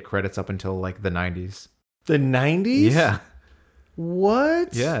 and then he had credits up until like the 1990s. The 90s? Yeah.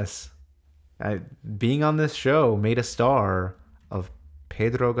 What? Yes. Being on this show made a star of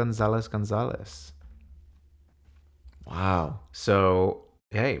Pedro Gonzalez. Wow. So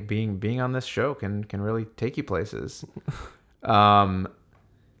hey, being on this show can really take you places.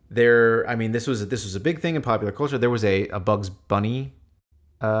 This was a big thing in popular culture. There was a Bugs Bunny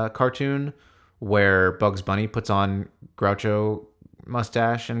cartoon where Bugs Bunny puts on Groucho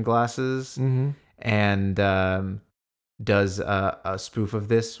mustache and glasses and does a spoof of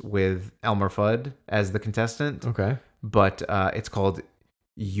this with Elmer Fudd as the contestant. Okay. But it's called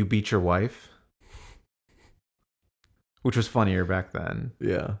You Beat Your Wife, which was funnier back then.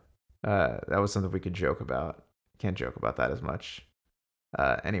 Yeah. That was something we could joke about. Can't joke about that as much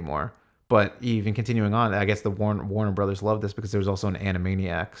anymore. But even continuing on, I guess the Warner Brothers loved this because there was also an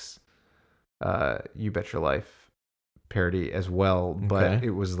Animaniacs You Bet Your Life parody as well. But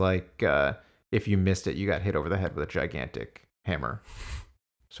it was like if you missed it, you got hit over the head with a gigantic hammer,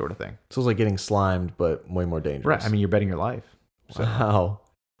 sort of thing. So it's like getting slimed, but way more dangerous. Right. I mean, you're betting your life. So wow.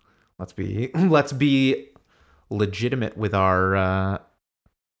 let's be legitimate with our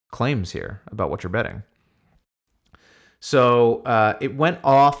claims here about what you're betting. So it went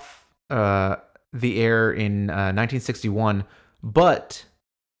off the air in 1961, but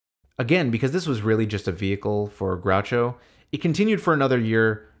again, because this was really just a vehicle for Groucho, it continued for another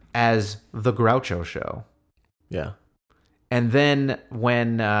year as The Groucho Show. Yeah. And then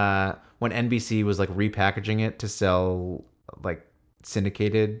when NBC was like repackaging it to sell like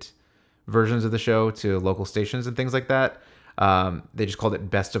syndicated versions of the show to local stations and things like that, they just called it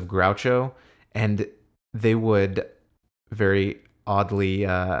Best of Groucho, and they would very oddly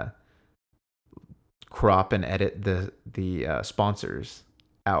crop and edit the sponsors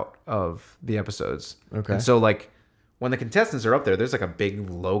out of the episodes. Okay. And so like when the contestants are up there, there's like a big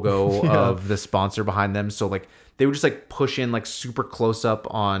logo of the sponsor behind them. So like they would just like push in like super close up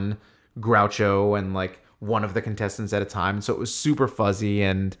on Groucho and like one of the contestants at a time. So it was super fuzzy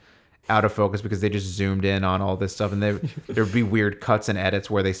and out of focus because they just zoomed in on all this stuff, and there would be weird cuts and edits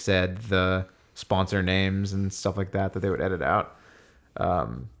where they said the sponsor names and stuff like that they would edit out.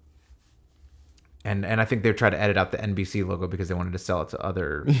 And I think they would try to edit out the NBC logo because they wanted to sell it to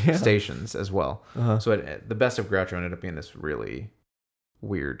other stations as well. So the Best of Groucho ended up being this really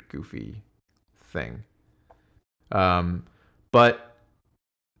weird, goofy thing. But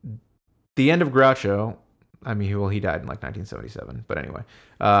the end of Groucho, I mean, he died in like 1977. But anyway,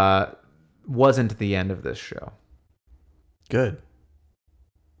 wasn't the end of this show. Good.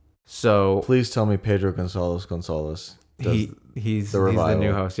 So please tell me Pedro Gonzalez he's the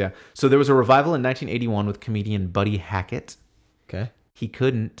new host, yeah. So there was a revival in 1981 with comedian Buddy Hackett. Okay. He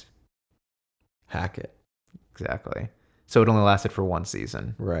couldn't hack it. Exactly. So it only lasted for one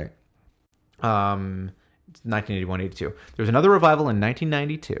season. Right. 1981-82. There was another revival in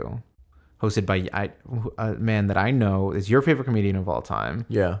 1992, hosted by a man that I know is your favorite comedian of all time.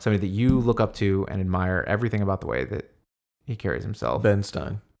 Yeah. Somebody that you look up to and admire everything about the way that he carries himself. Ben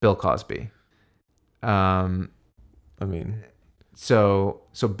Stein. Bill Cosby. I mean, so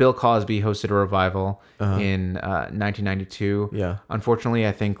Bill Cosby hosted a revival in 1992. Yeah. Unfortunately,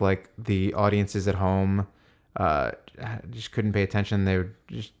 I think like the audiences at home just couldn't pay attention. They would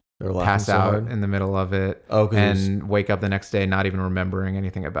just pass out in the middle of it and wake up the next day not even remembering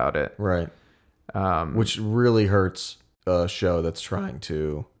anything about it. Right. Which really hurts a show that's trying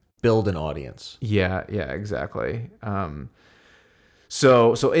to build an audience. Yeah, exactly.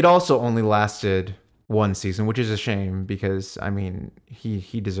 So it also only lasted one season, which is a shame because I mean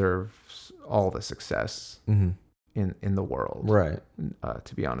he deserves all the success in the world, right?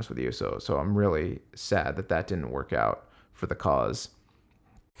 To be honest with you, so I'm really sad that didn't work out for the cause.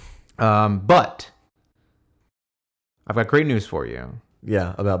 But I've got great news for you.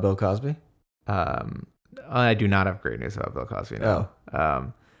 Yeah, about Bill Cosby. I do not have great news about Bill Cosby. No.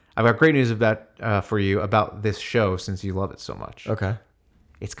 I've got great news for you about this show since you love it so much. Okay.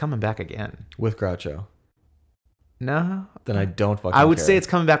 It's coming back again. With Groucho. No. Then I don't fucking I would care. say it's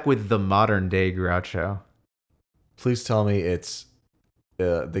coming back with the modern day Groucho. Please tell me it's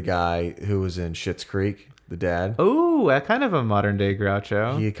the guy who was in Schitt's Creek, the dad. Oh, kind of a modern day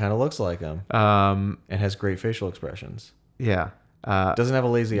Groucho. He kind of looks like him. And has great facial expressions. Yeah. Doesn't have a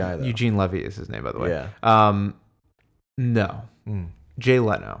lazy eye, though. Eugene Levy is his name, by the way. Yeah. No. Jay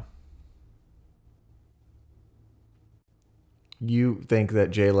Leno. You think that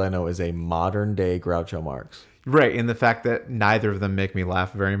Jay Leno is a modern day Groucho Marx? Right, in the fact that neither of them make me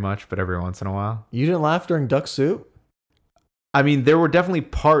laugh very much, but every once in a while. You didn't laugh during Duck Soup? I mean, there were definitely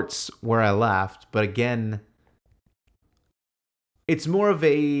parts where I laughed, but again, it's more of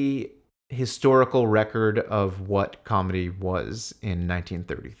a historical record of what comedy was in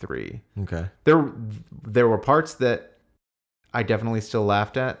 1933. Okay. There were parts that I definitely still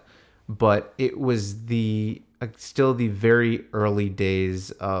laughed at, but it was still the very early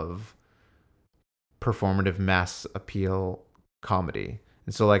days of performative mass appeal comedy.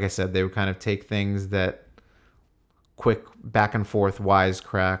 And so, like I said, they would kind of take things that quick back and forth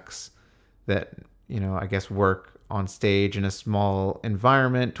wisecracks that, I guess work on stage in a small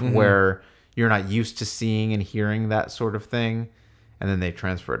environment where you're not used to seeing and hearing that sort of thing. And then they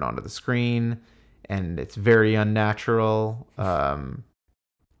transfer it onto the screen and it's very unnatural.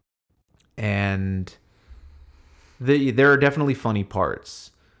 And there are definitely funny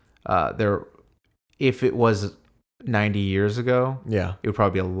parts. If it was 90 years ago, yeah, it would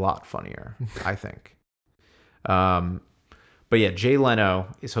probably be a lot funnier, I think. But yeah, Jay Leno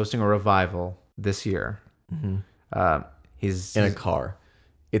is hosting a revival this year. He's in a car.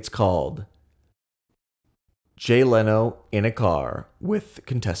 It's called Jay Leno in a car with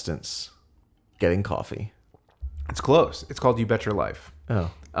contestants getting coffee. It's close. It's called You Bet Your Life. Oh.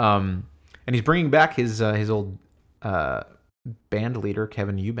 And he's bringing back his old band leader,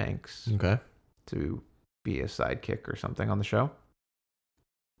 Kevin Eubanks, Okay. to be a sidekick or something on the show.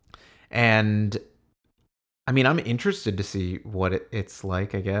 And I mean, I'm interested to see what it's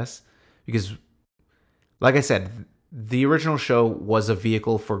like, I guess, because like I said, the original show was a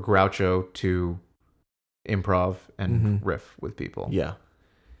vehicle for Groucho to improv and riff with people. Yeah.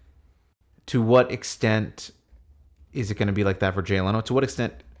 To what extent is it going to be like that for Jay Leno? To what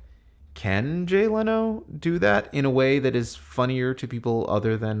extent can Jay Leno do that in a way that is funnier to people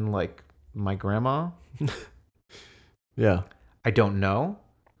other than like my grandma? Yeah. I don't know,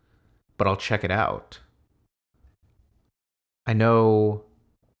 but I'll check it out. I know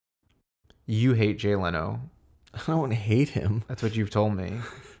you hate Jay Leno. I don't hate him. That's what you've told me.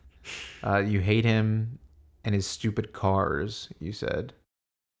 You hate him and his stupid cars, you said.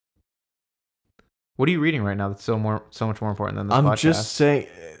 What are you reading right now that's so much more important than this podcast? I'm just saying,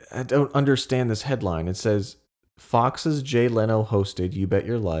 I don't understand this headline. It says, Fox's Jay Leno hosted You Bet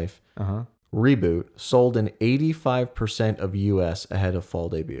Your Life reboot sold in 85% of U.S. ahead of fall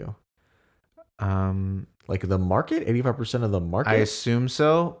debut. Like the market? 85% of the market? I assume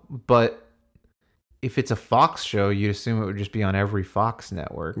so, but if it's a Fox show, you'd assume it would just be on every Fox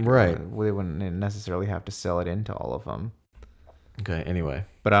network. Right. They wouldn't necessarily have to sell it into all of them. Okay, anyway.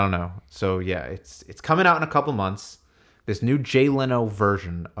 But I don't know. So yeah, it's coming out in a couple months. This new Jay Leno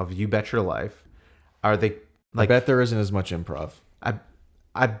version of You Bet Your Life. Are they like? I bet there isn't as much improv.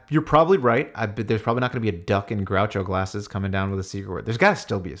 You're probably right. There's probably not going to be a duck in Groucho glasses coming down with a secret word. There's got to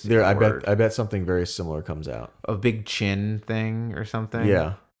still be a secret word. I bet something very similar comes out. A big chin thing or something.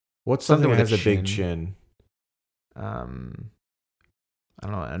 Yeah. What's something that with has a big chin? I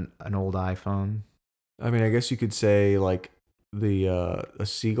don't know, an old iPhone. I mean, I guess you could say like a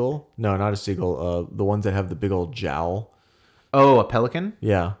seagull. No, not a seagull. The ones that have the big old jowl. Oh, a pelican?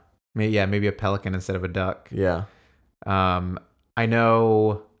 Yeah. Maybe a pelican instead of a duck. Yeah. I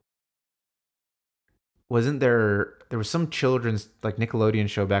know. Wasn't there was some children's like Nickelodeon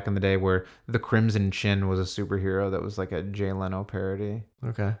show back in the day where the Crimson Chin was a superhero that was like a Jay Leno parody.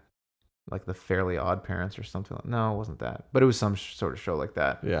 Okay. Like the Fairly Odd Parents or something. No, it wasn't that. But it was some sort of show like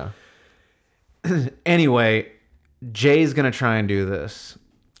that. Yeah. Anyway, Jay's going to try and do this.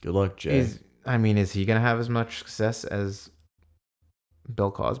 Good luck, Jay. Is he going to have as much success as Bill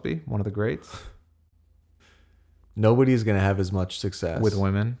Cosby, one of the greats? Nobody's going to have as much success. With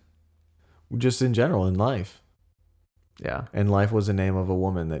women? Just in general, in life. Yeah. And Life was the name of a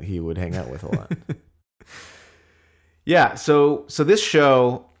woman that he would hang out with a lot. Yeah, so this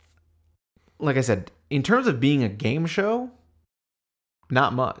show, like I said, in terms of being a game show,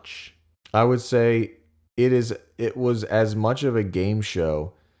 not much. I would say it was as much of a game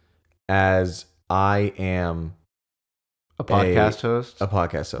show as I am a podcast host. A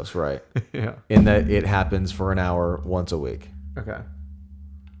podcast host, right. Yeah. In that it happens for an hour once a week. Okay.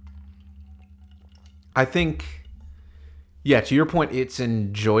 I think, yeah, to your point, it's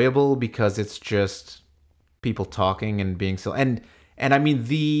enjoyable because it's just people talking and being silly. And I mean,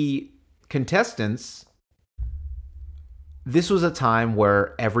 the contestants, this was a time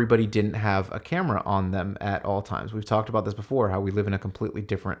where everybody didn't have a camera on them at all times. We've talked about this before, how we live in a completely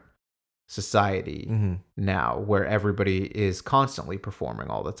different society now where everybody is constantly performing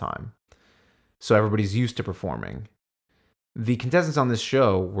all the time. So everybody's used to performing. The contestants on this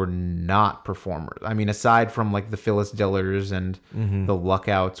show were not performers. I mean, aside from like the Phyllis Dillers and the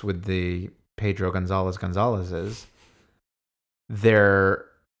luckouts with the Pedro Gonzalez's, there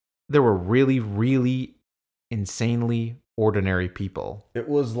were really, really insanely ordinary people. It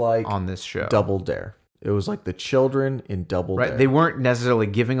was like on this show. Double Dare. It was like the children in Double Dare. They weren't necessarily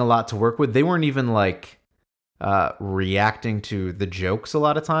giving a lot to work with. They weren't even like reacting to the jokes a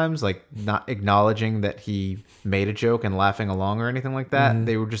lot of times, like not acknowledging that he made a joke and laughing along or anything like that.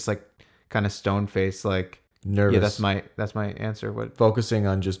 They were just like kind of stone faced, like nervous. Yeah, that's my answer. What focusing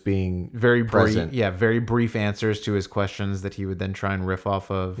on just being very present. Very brief answers to his questions that he would then try and riff off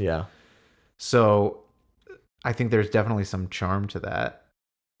of. Yeah. So I think there's definitely some charm to that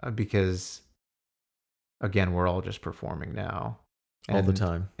because, again, we're all just performing now. All the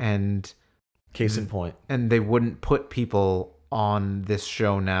time. And case in point. And they wouldn't put people on this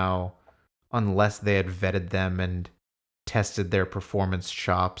show now unless they had vetted them and tested their performance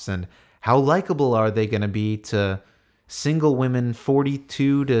chops. And how likable are they going to be to single women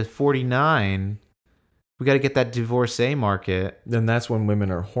 42 to 49? We got to get that divorcee market. Then that's when women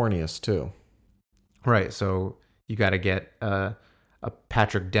are horniest too. Right. So you got to get a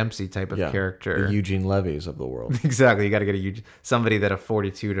Patrick Dempsey type of character. The Eugene Levy's of the world. Exactly. You got to get somebody that a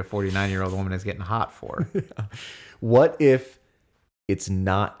 42 to 49-year-old woman is getting hot for. What if it's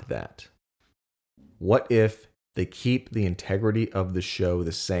not that? What if they keep the integrity of the show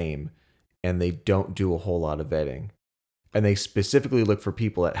the same and they don't do a whole lot of vetting? And they specifically look for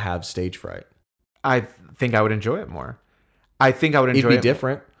people that have stage fright. I think I would enjoy it more. I think I would enjoy it. It'd be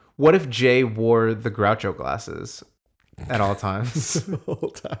different. What if Jay wore the Groucho glasses at all times? The whole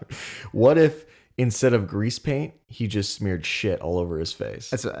time. What if instead of grease paint, he just smeared shit all over his face?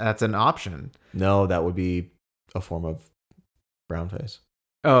 That's an option. No, that would be a form of brown face.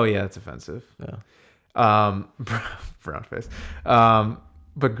 Oh yeah, it's offensive. Yeah. Brown face.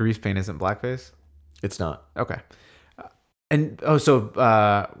 But grease paint isn't blackface? It's not. Okay.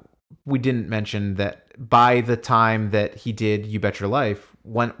 We didn't mention that by the time that he did You Bet Your Life,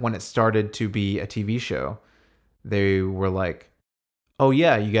 when it started to be a TV show, they were like, oh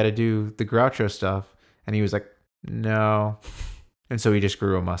yeah, you got to do the Groucho stuff. And he was like, no. And so he just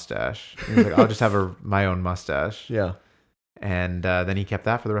grew a mustache. He was like, I'll just have my own mustache. Yeah. And then he kept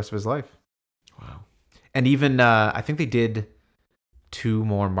that for the rest of his life. Wow. And even, I think they did 2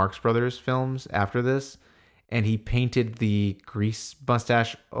 more Marx Brothers films after this. And he painted the grease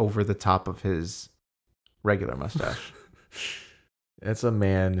mustache over the top of his regular mustache. It's a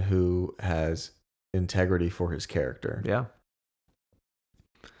man who has integrity for his character. Yeah.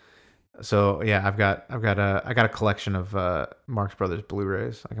 So yeah, I got a collection of Marx Brothers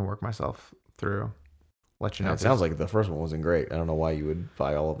Blu-rays. I can work myself through. Let you know. It sounds like the first one wasn't great. I don't know why you would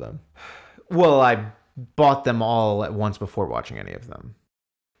buy all of them. Well, I bought them all at once before watching any of them.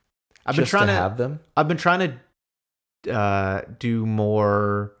 I've been trying to have them. I've been trying to do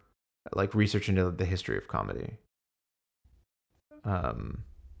more like research into the history of comedy.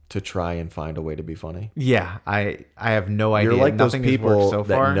 To try and find a way to be funny. Yeah, I have no idea. You're like Nothing those people so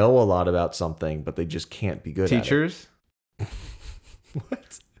that far. know a lot about something, but they just can't be good Teachers? at it.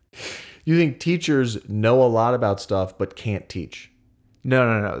 What? You think teachers know a lot about stuff but can't teach?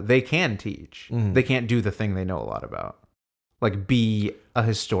 No. They can teach. Mm. They can't do the thing they know a lot about. Like be a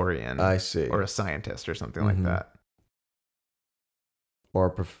historian. I see. Or a scientist or something like that. Or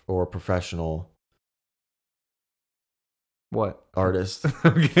a professional. What? Artist.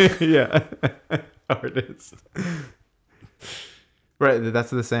 Okay, yeah. Artist. Right, that's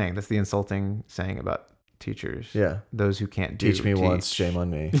the saying. That's the insulting saying about teachers. Yeah. Those who can't teach me once, shame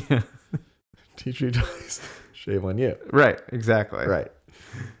on me. Yeah. Teach me twice, shame on you. Right, exactly. Right.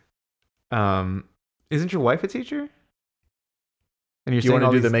 Isn't your wife a teacher? And do you want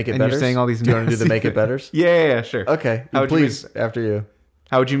to do the make it better? You're saying all these. Do you want to do the make it betters? Yeah, sure. Okay, please. After you.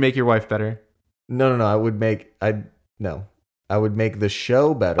 How would you make your wife better? No. I would make the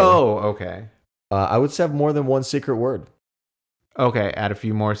show better. Oh, okay. I would have more than one secret word. Okay, add a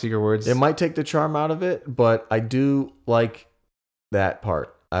few more secret words. It might take the charm out of it, but I do like that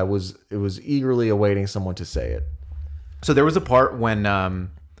part. It was eagerly awaiting someone to say it. So there was a part when I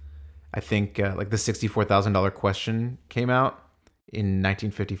think like the $64,000 question came out in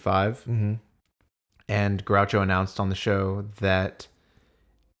 1955, and Groucho announced on the show that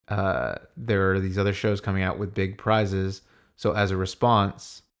there are these other shows coming out with big prizes. So as a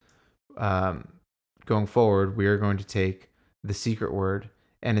response, going forward, we are going to take the secret word,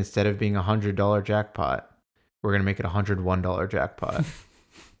 and instead of being $100 jackpot, we're going to make it $101 jackpot.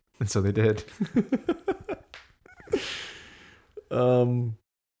 And so they did. On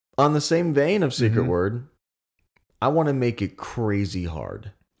the same vein of secret word, I want to make it crazy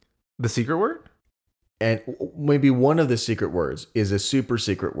hard. The secret word? And maybe one of the secret words is a super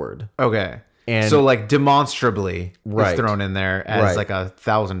secret word. Okay. And so like demonstrably right. is thrown in there as right. like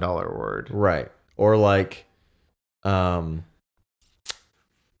 $1,000 word. Right. Or like Rudy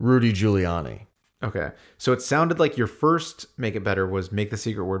Giuliani. Okay. So it sounded like your first make it better was make the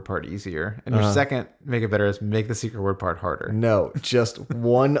secret word part easier. And your second make it better is make the secret word part harder. No, just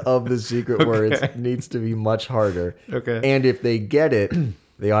one of the secret words needs to be much harder. Okay. And if they get it,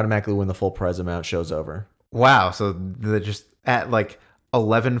 they automatically win the full prize amount. Show's over. Wow. So they're just at like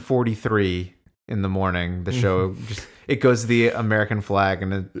 11:43 in the morning, the show just it goes to the American flag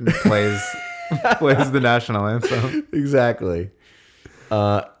and it plays the national anthem. Exactly.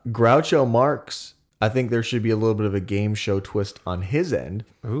 Groucho Marx, I think there should be a little bit of a game show twist on his end.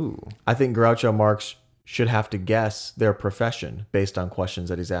 Ooh. I think Groucho Marx should have to guess their profession based on questions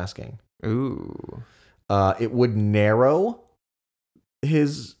that he's asking. Ooh. It would narrow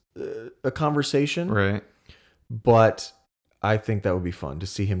his a conversation. Right. But I think that would be fun to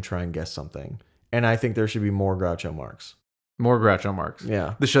see him try and guess something. And I think there should be more Groucho Marx. More Groucho Marx.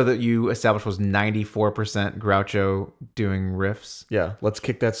 Yeah. The show that you established was 94% Groucho doing riffs. Yeah. Let's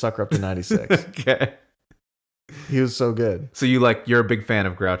kick that sucker up to 96. Okay. He was so good. So you're a big fan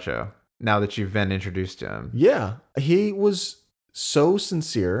of Groucho now that you've been introduced to him. Yeah. He was so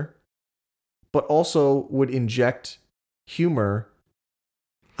sincere, but also would inject humor.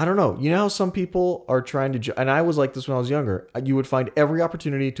 I don't know. You know how some people are trying to, and I was like this when I was younger. You would find every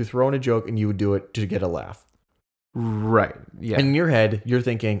opportunity to throw in a joke and you would do it to get a laugh. Right. Yeah. And in your head, you're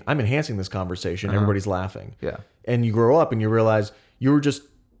thinking, I'm enhancing this conversation. Everybody's laughing. Yeah. And you grow up and you realize you were just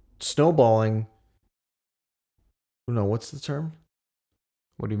snowballing. No, what's the term?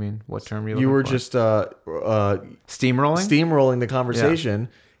 What do you mean? What term are you You were looking for? just Steamrolling? steamrolling the conversation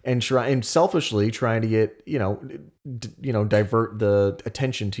and selfishly trying to get, divert the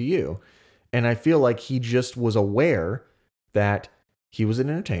attention to you. And I feel like he just was aware that he was an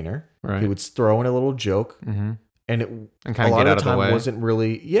entertainer. Right. He would throw in a little joke. Mm-hmm. And kind a of lot get of out the time of the way. wasn't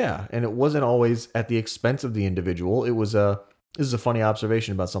really, and it wasn't always at the expense of the individual. It was this is a funny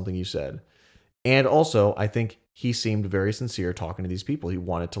observation about something you said. And also, I think he seemed very sincere talking to these people. He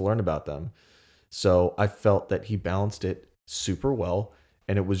wanted to learn about them. So I felt that he balanced it super well,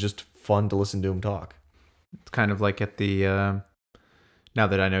 and it was just fun to listen to him talk. It's kind of like at the, now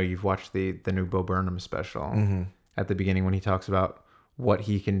that I know you've watched the new Bo Burnham special, Mm-hmm. at the beginning when he talks about what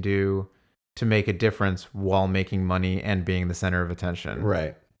he can do to make a difference while making money and being the center of attention.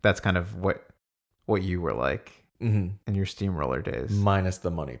 Right. That's kind of what you were like Mm-hmm. in your steamroller days. Minus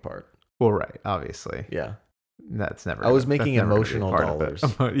the money part. Well, right, obviously. Yeah. That's never. I was that's making never gonna be a emotional part of it.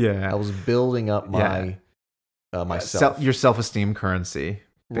 dollars. Yeah. I was building up my myself. Your self-esteem currency,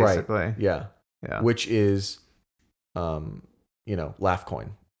 basically. Right. Yeah. Yeah. Which is,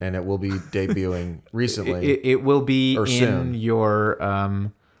 Laughcoin. And it will be debuting recently. It will be Or in soon.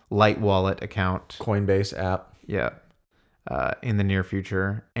 your Light Wallet account. Coinbase app. Yeah. In the near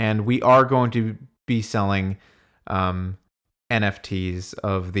future. And we are going to be selling NFTs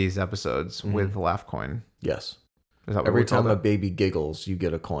of these episodes with Laughcoin. Yes. Is that what Every we call time a it? baby giggles, you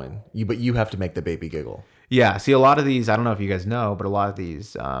get a coin. But you have to make the baby giggle. Yeah. See, a lot of these, I don't know if you guys know, but a lot of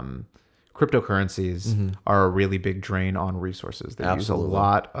these cryptocurrencies are a really big drain on resources. They Absolutely. use a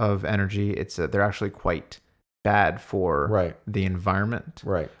lot of energy. They're actually quite bad for the environment.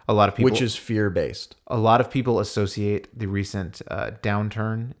 Right. A lot of people, Which is fear-based. a lot of people associate the recent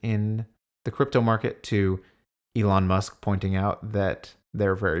downturn in the crypto market to Elon Musk pointing out that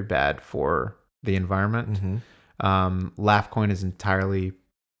they're very bad for the environment. Laughcoin is entirely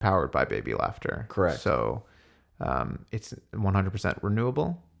powered by baby laughter. Correct. So it's 100%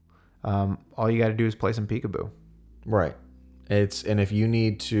 renewable. All you got to do is play some peekaboo. Right. And if you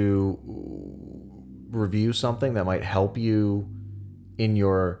need to review something that might help you in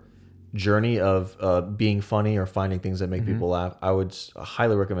your journey of being funny or finding things that make people laugh, I would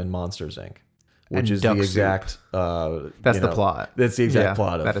highly recommend Monsters Inc., which And is Duck the Soup. exact. That's the plot. That's the exact Yeah,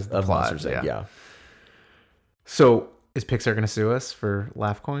 plot of, that is the of plot, Monsters Inc. Yeah. So is Pixar going to sue us for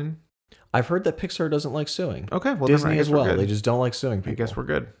Laughcoin? I've heard that Pixar doesn't like suing. Okay, well Disney then I guess as we're well. good. They just don't like suing people. I guess we're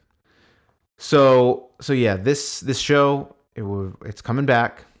good. So yeah, this show it's coming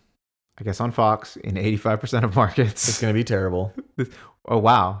back. I guess on Fox in 85% of markets. It's going to be terrible. Oh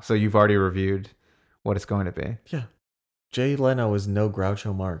wow! So you've already reviewed what it's going to be. Yeah. Jay Leno is no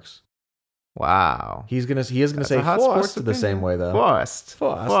Groucho Marx. Wow. He is gonna say a hot sports forced the same opinion. way though.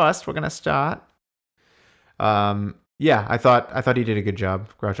 Forced. We're gonna start. Yeah, I thought he did a good job,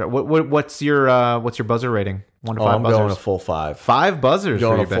 Groucho. What's your buzzer rating? 1 to 5 I'm buzzers. going a full 5. 5 buzzers.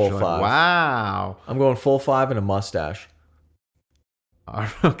 Going for a you, full Bachelor. 5. Wow. I'm going full 5 and a mustache.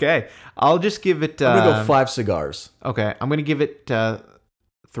 Okay, I'll just give it. I'm gonna go 5 cigars. Okay, I'm gonna give it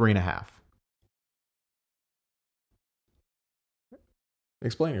 3.5.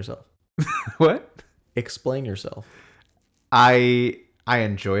 Explain yourself. What? Explain yourself. I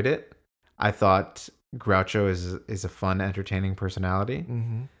enjoyed it. I thought Groucho is a fun, entertaining personality.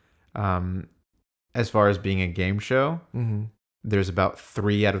 As far as being a game show, there's about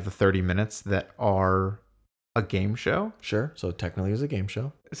 3 out of the 30 minutes that are a game show. Sure. So technically it's a game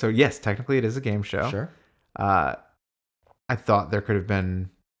show. So yes, technically it is a game show. Sure. I thought there could have been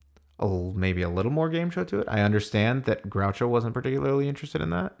maybe a little more game show to it. I understand that Groucho wasn't particularly interested in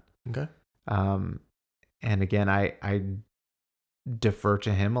that. Okay. And again, I defer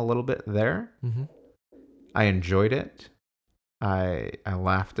to him a little bit there. I enjoyed it. I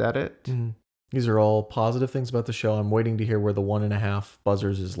laughed at it. These are all positive things about the show. I'm waiting to hear where the 1.5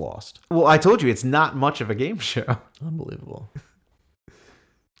 buzzers is lost. Well, I told you it's not much of a game show, Unbelievable.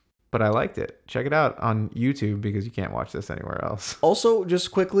 but I liked it. Check it out on YouTube because you can't watch this anywhere else. Also,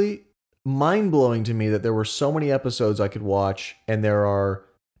 just quickly, mind-blowing to me that there were so many episodes I could watch, and there are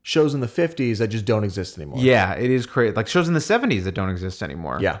shows in the 50s that just don't exist anymore. Yeah, it is crazy. Like shows in the 70s that don't exist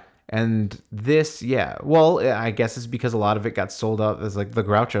anymore. Yeah. And this, yeah. Well, I guess it's because a lot of it got sold up as like the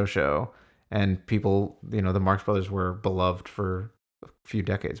Groucho show. And people, the Marx Brothers were beloved for a few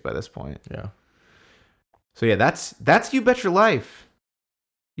decades by this point. Yeah. So yeah, that's You Bet Your Life.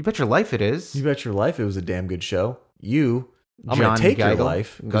 You Bet Your Life it is. You Bet Your Life it was a damn good show. I'm going to take your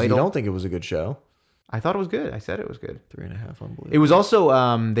life because you don't think it was a good show. I thought it was good. I said it was good. 3.5, unbelievable. It was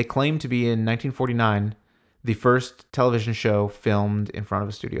also, they claimed to be in 1949, the first television show filmed in front of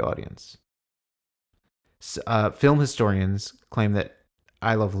a studio audience. Film historians claim that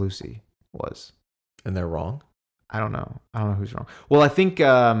I Love Lucy was. And they're wrong? I don't know who's wrong. Well, I think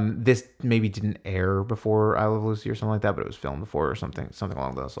this maybe didn't air before I Love Lucy or something like that, but it was filmed before or something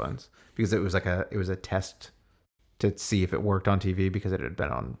along those lines. Because it was a test to see if it worked on TV because it had been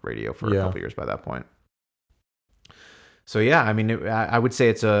on radio for a couple years by that point. So yeah, I mean, I would say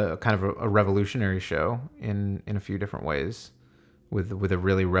it's a kind of a revolutionary show in a few different ways, with a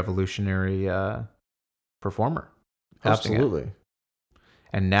really revolutionary performer. Absolutely. It.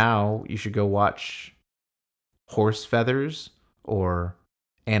 And now you should go watch Horse Feathers or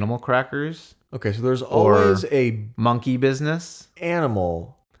Animal Crackers. Okay, so there's always a Monkey Business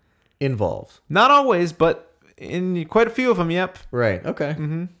animal involved. Not always, but in quite a few of them. Yep. Right. Okay.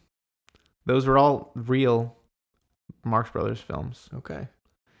 Mm-hmm. Those were all real Marx Brothers films. Okay.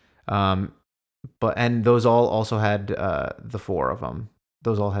 And those all also had the four of them.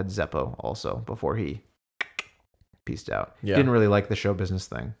 Those all had Zeppo also before he pieced out. Yeah. He didn't really like the show business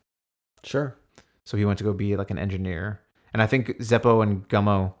thing. Sure. So he went to go be like an engineer. And I think Zeppo and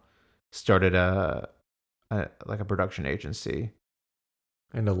Gummo started a production agency.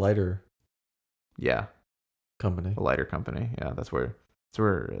 And a lighter. Yeah. Company. A lighter company. Yeah, that's where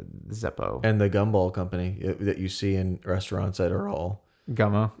Zeppo. And the gumball company that you see in restaurants that are all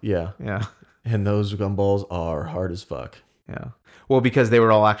Gummo. Yeah. Yeah. And those gumballs are hard as fuck. Yeah. Well, because they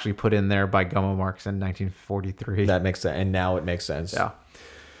were all actually put in there by Gummo Marx in 1943. That makes sense. And now it makes sense. Yeah.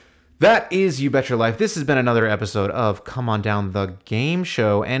 That is You Bet Your Life. This has been another episode of Come On Down, the game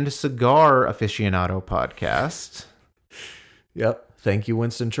show and cigar aficionado podcast. Yep. Thank you,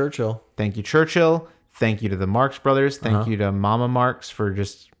 Winston Churchill. Thank you, Churchill. Thank you to the Marx Brothers. Thank you to Mama Marx for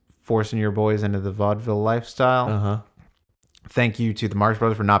just forcing your boys into the vaudeville lifestyle. Thank you to the Marx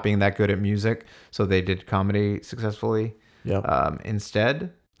Brothers for not being that good at music, so they did comedy successfully. Yep.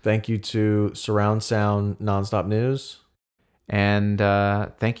 Instead. Thank you to Surround Sound Nonstop News. And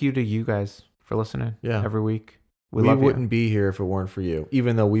thank you to you guys for listening every week. We wouldn't be here if it weren't for you,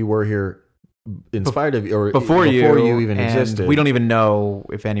 even though we were here in spite of you, or before you even existed. We don't even know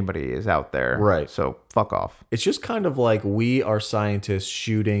if anybody is out there. Right. So fuck off. It's just kind of like we are scientists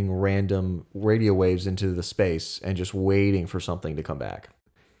shooting random radio waves into the space and just waiting for something to come back.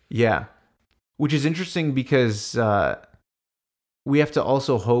 Yeah. Which is interesting because we have to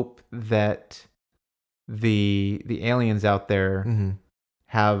also hope that the aliens out there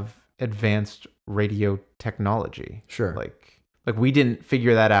have advanced radio technology. Sure. Like we didn't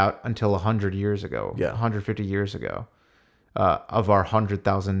figure that out until 100 years ago. Yeah. 150 years ago. Of our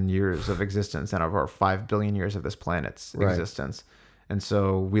 100,000 years of existence and of our 5 billion years of this planet's existence. And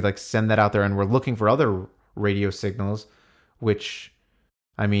so we send that out there and we're looking for other radio signals, which,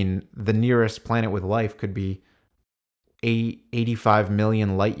 I mean, the nearest planet with life could be 85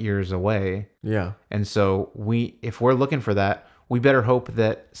 million light years away. Yeah. And so if we're looking for that, we better hope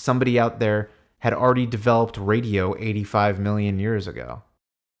that somebody out there had already developed radio 85 million years ago.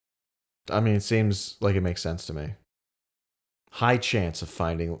 I mean, it seems like it makes sense to me. High chance of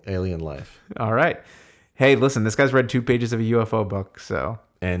finding alien life. All right. Hey, listen, this guy's read 2 pages of a UFO book, so.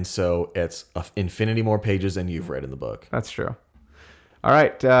 And so it's infinity more pages than you've read in the book. That's true. All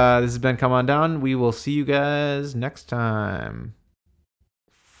right. This has been Come On Down. We will see you guys next time.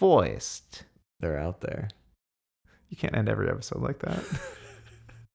 Foist. They're out there. You can't end every episode like that.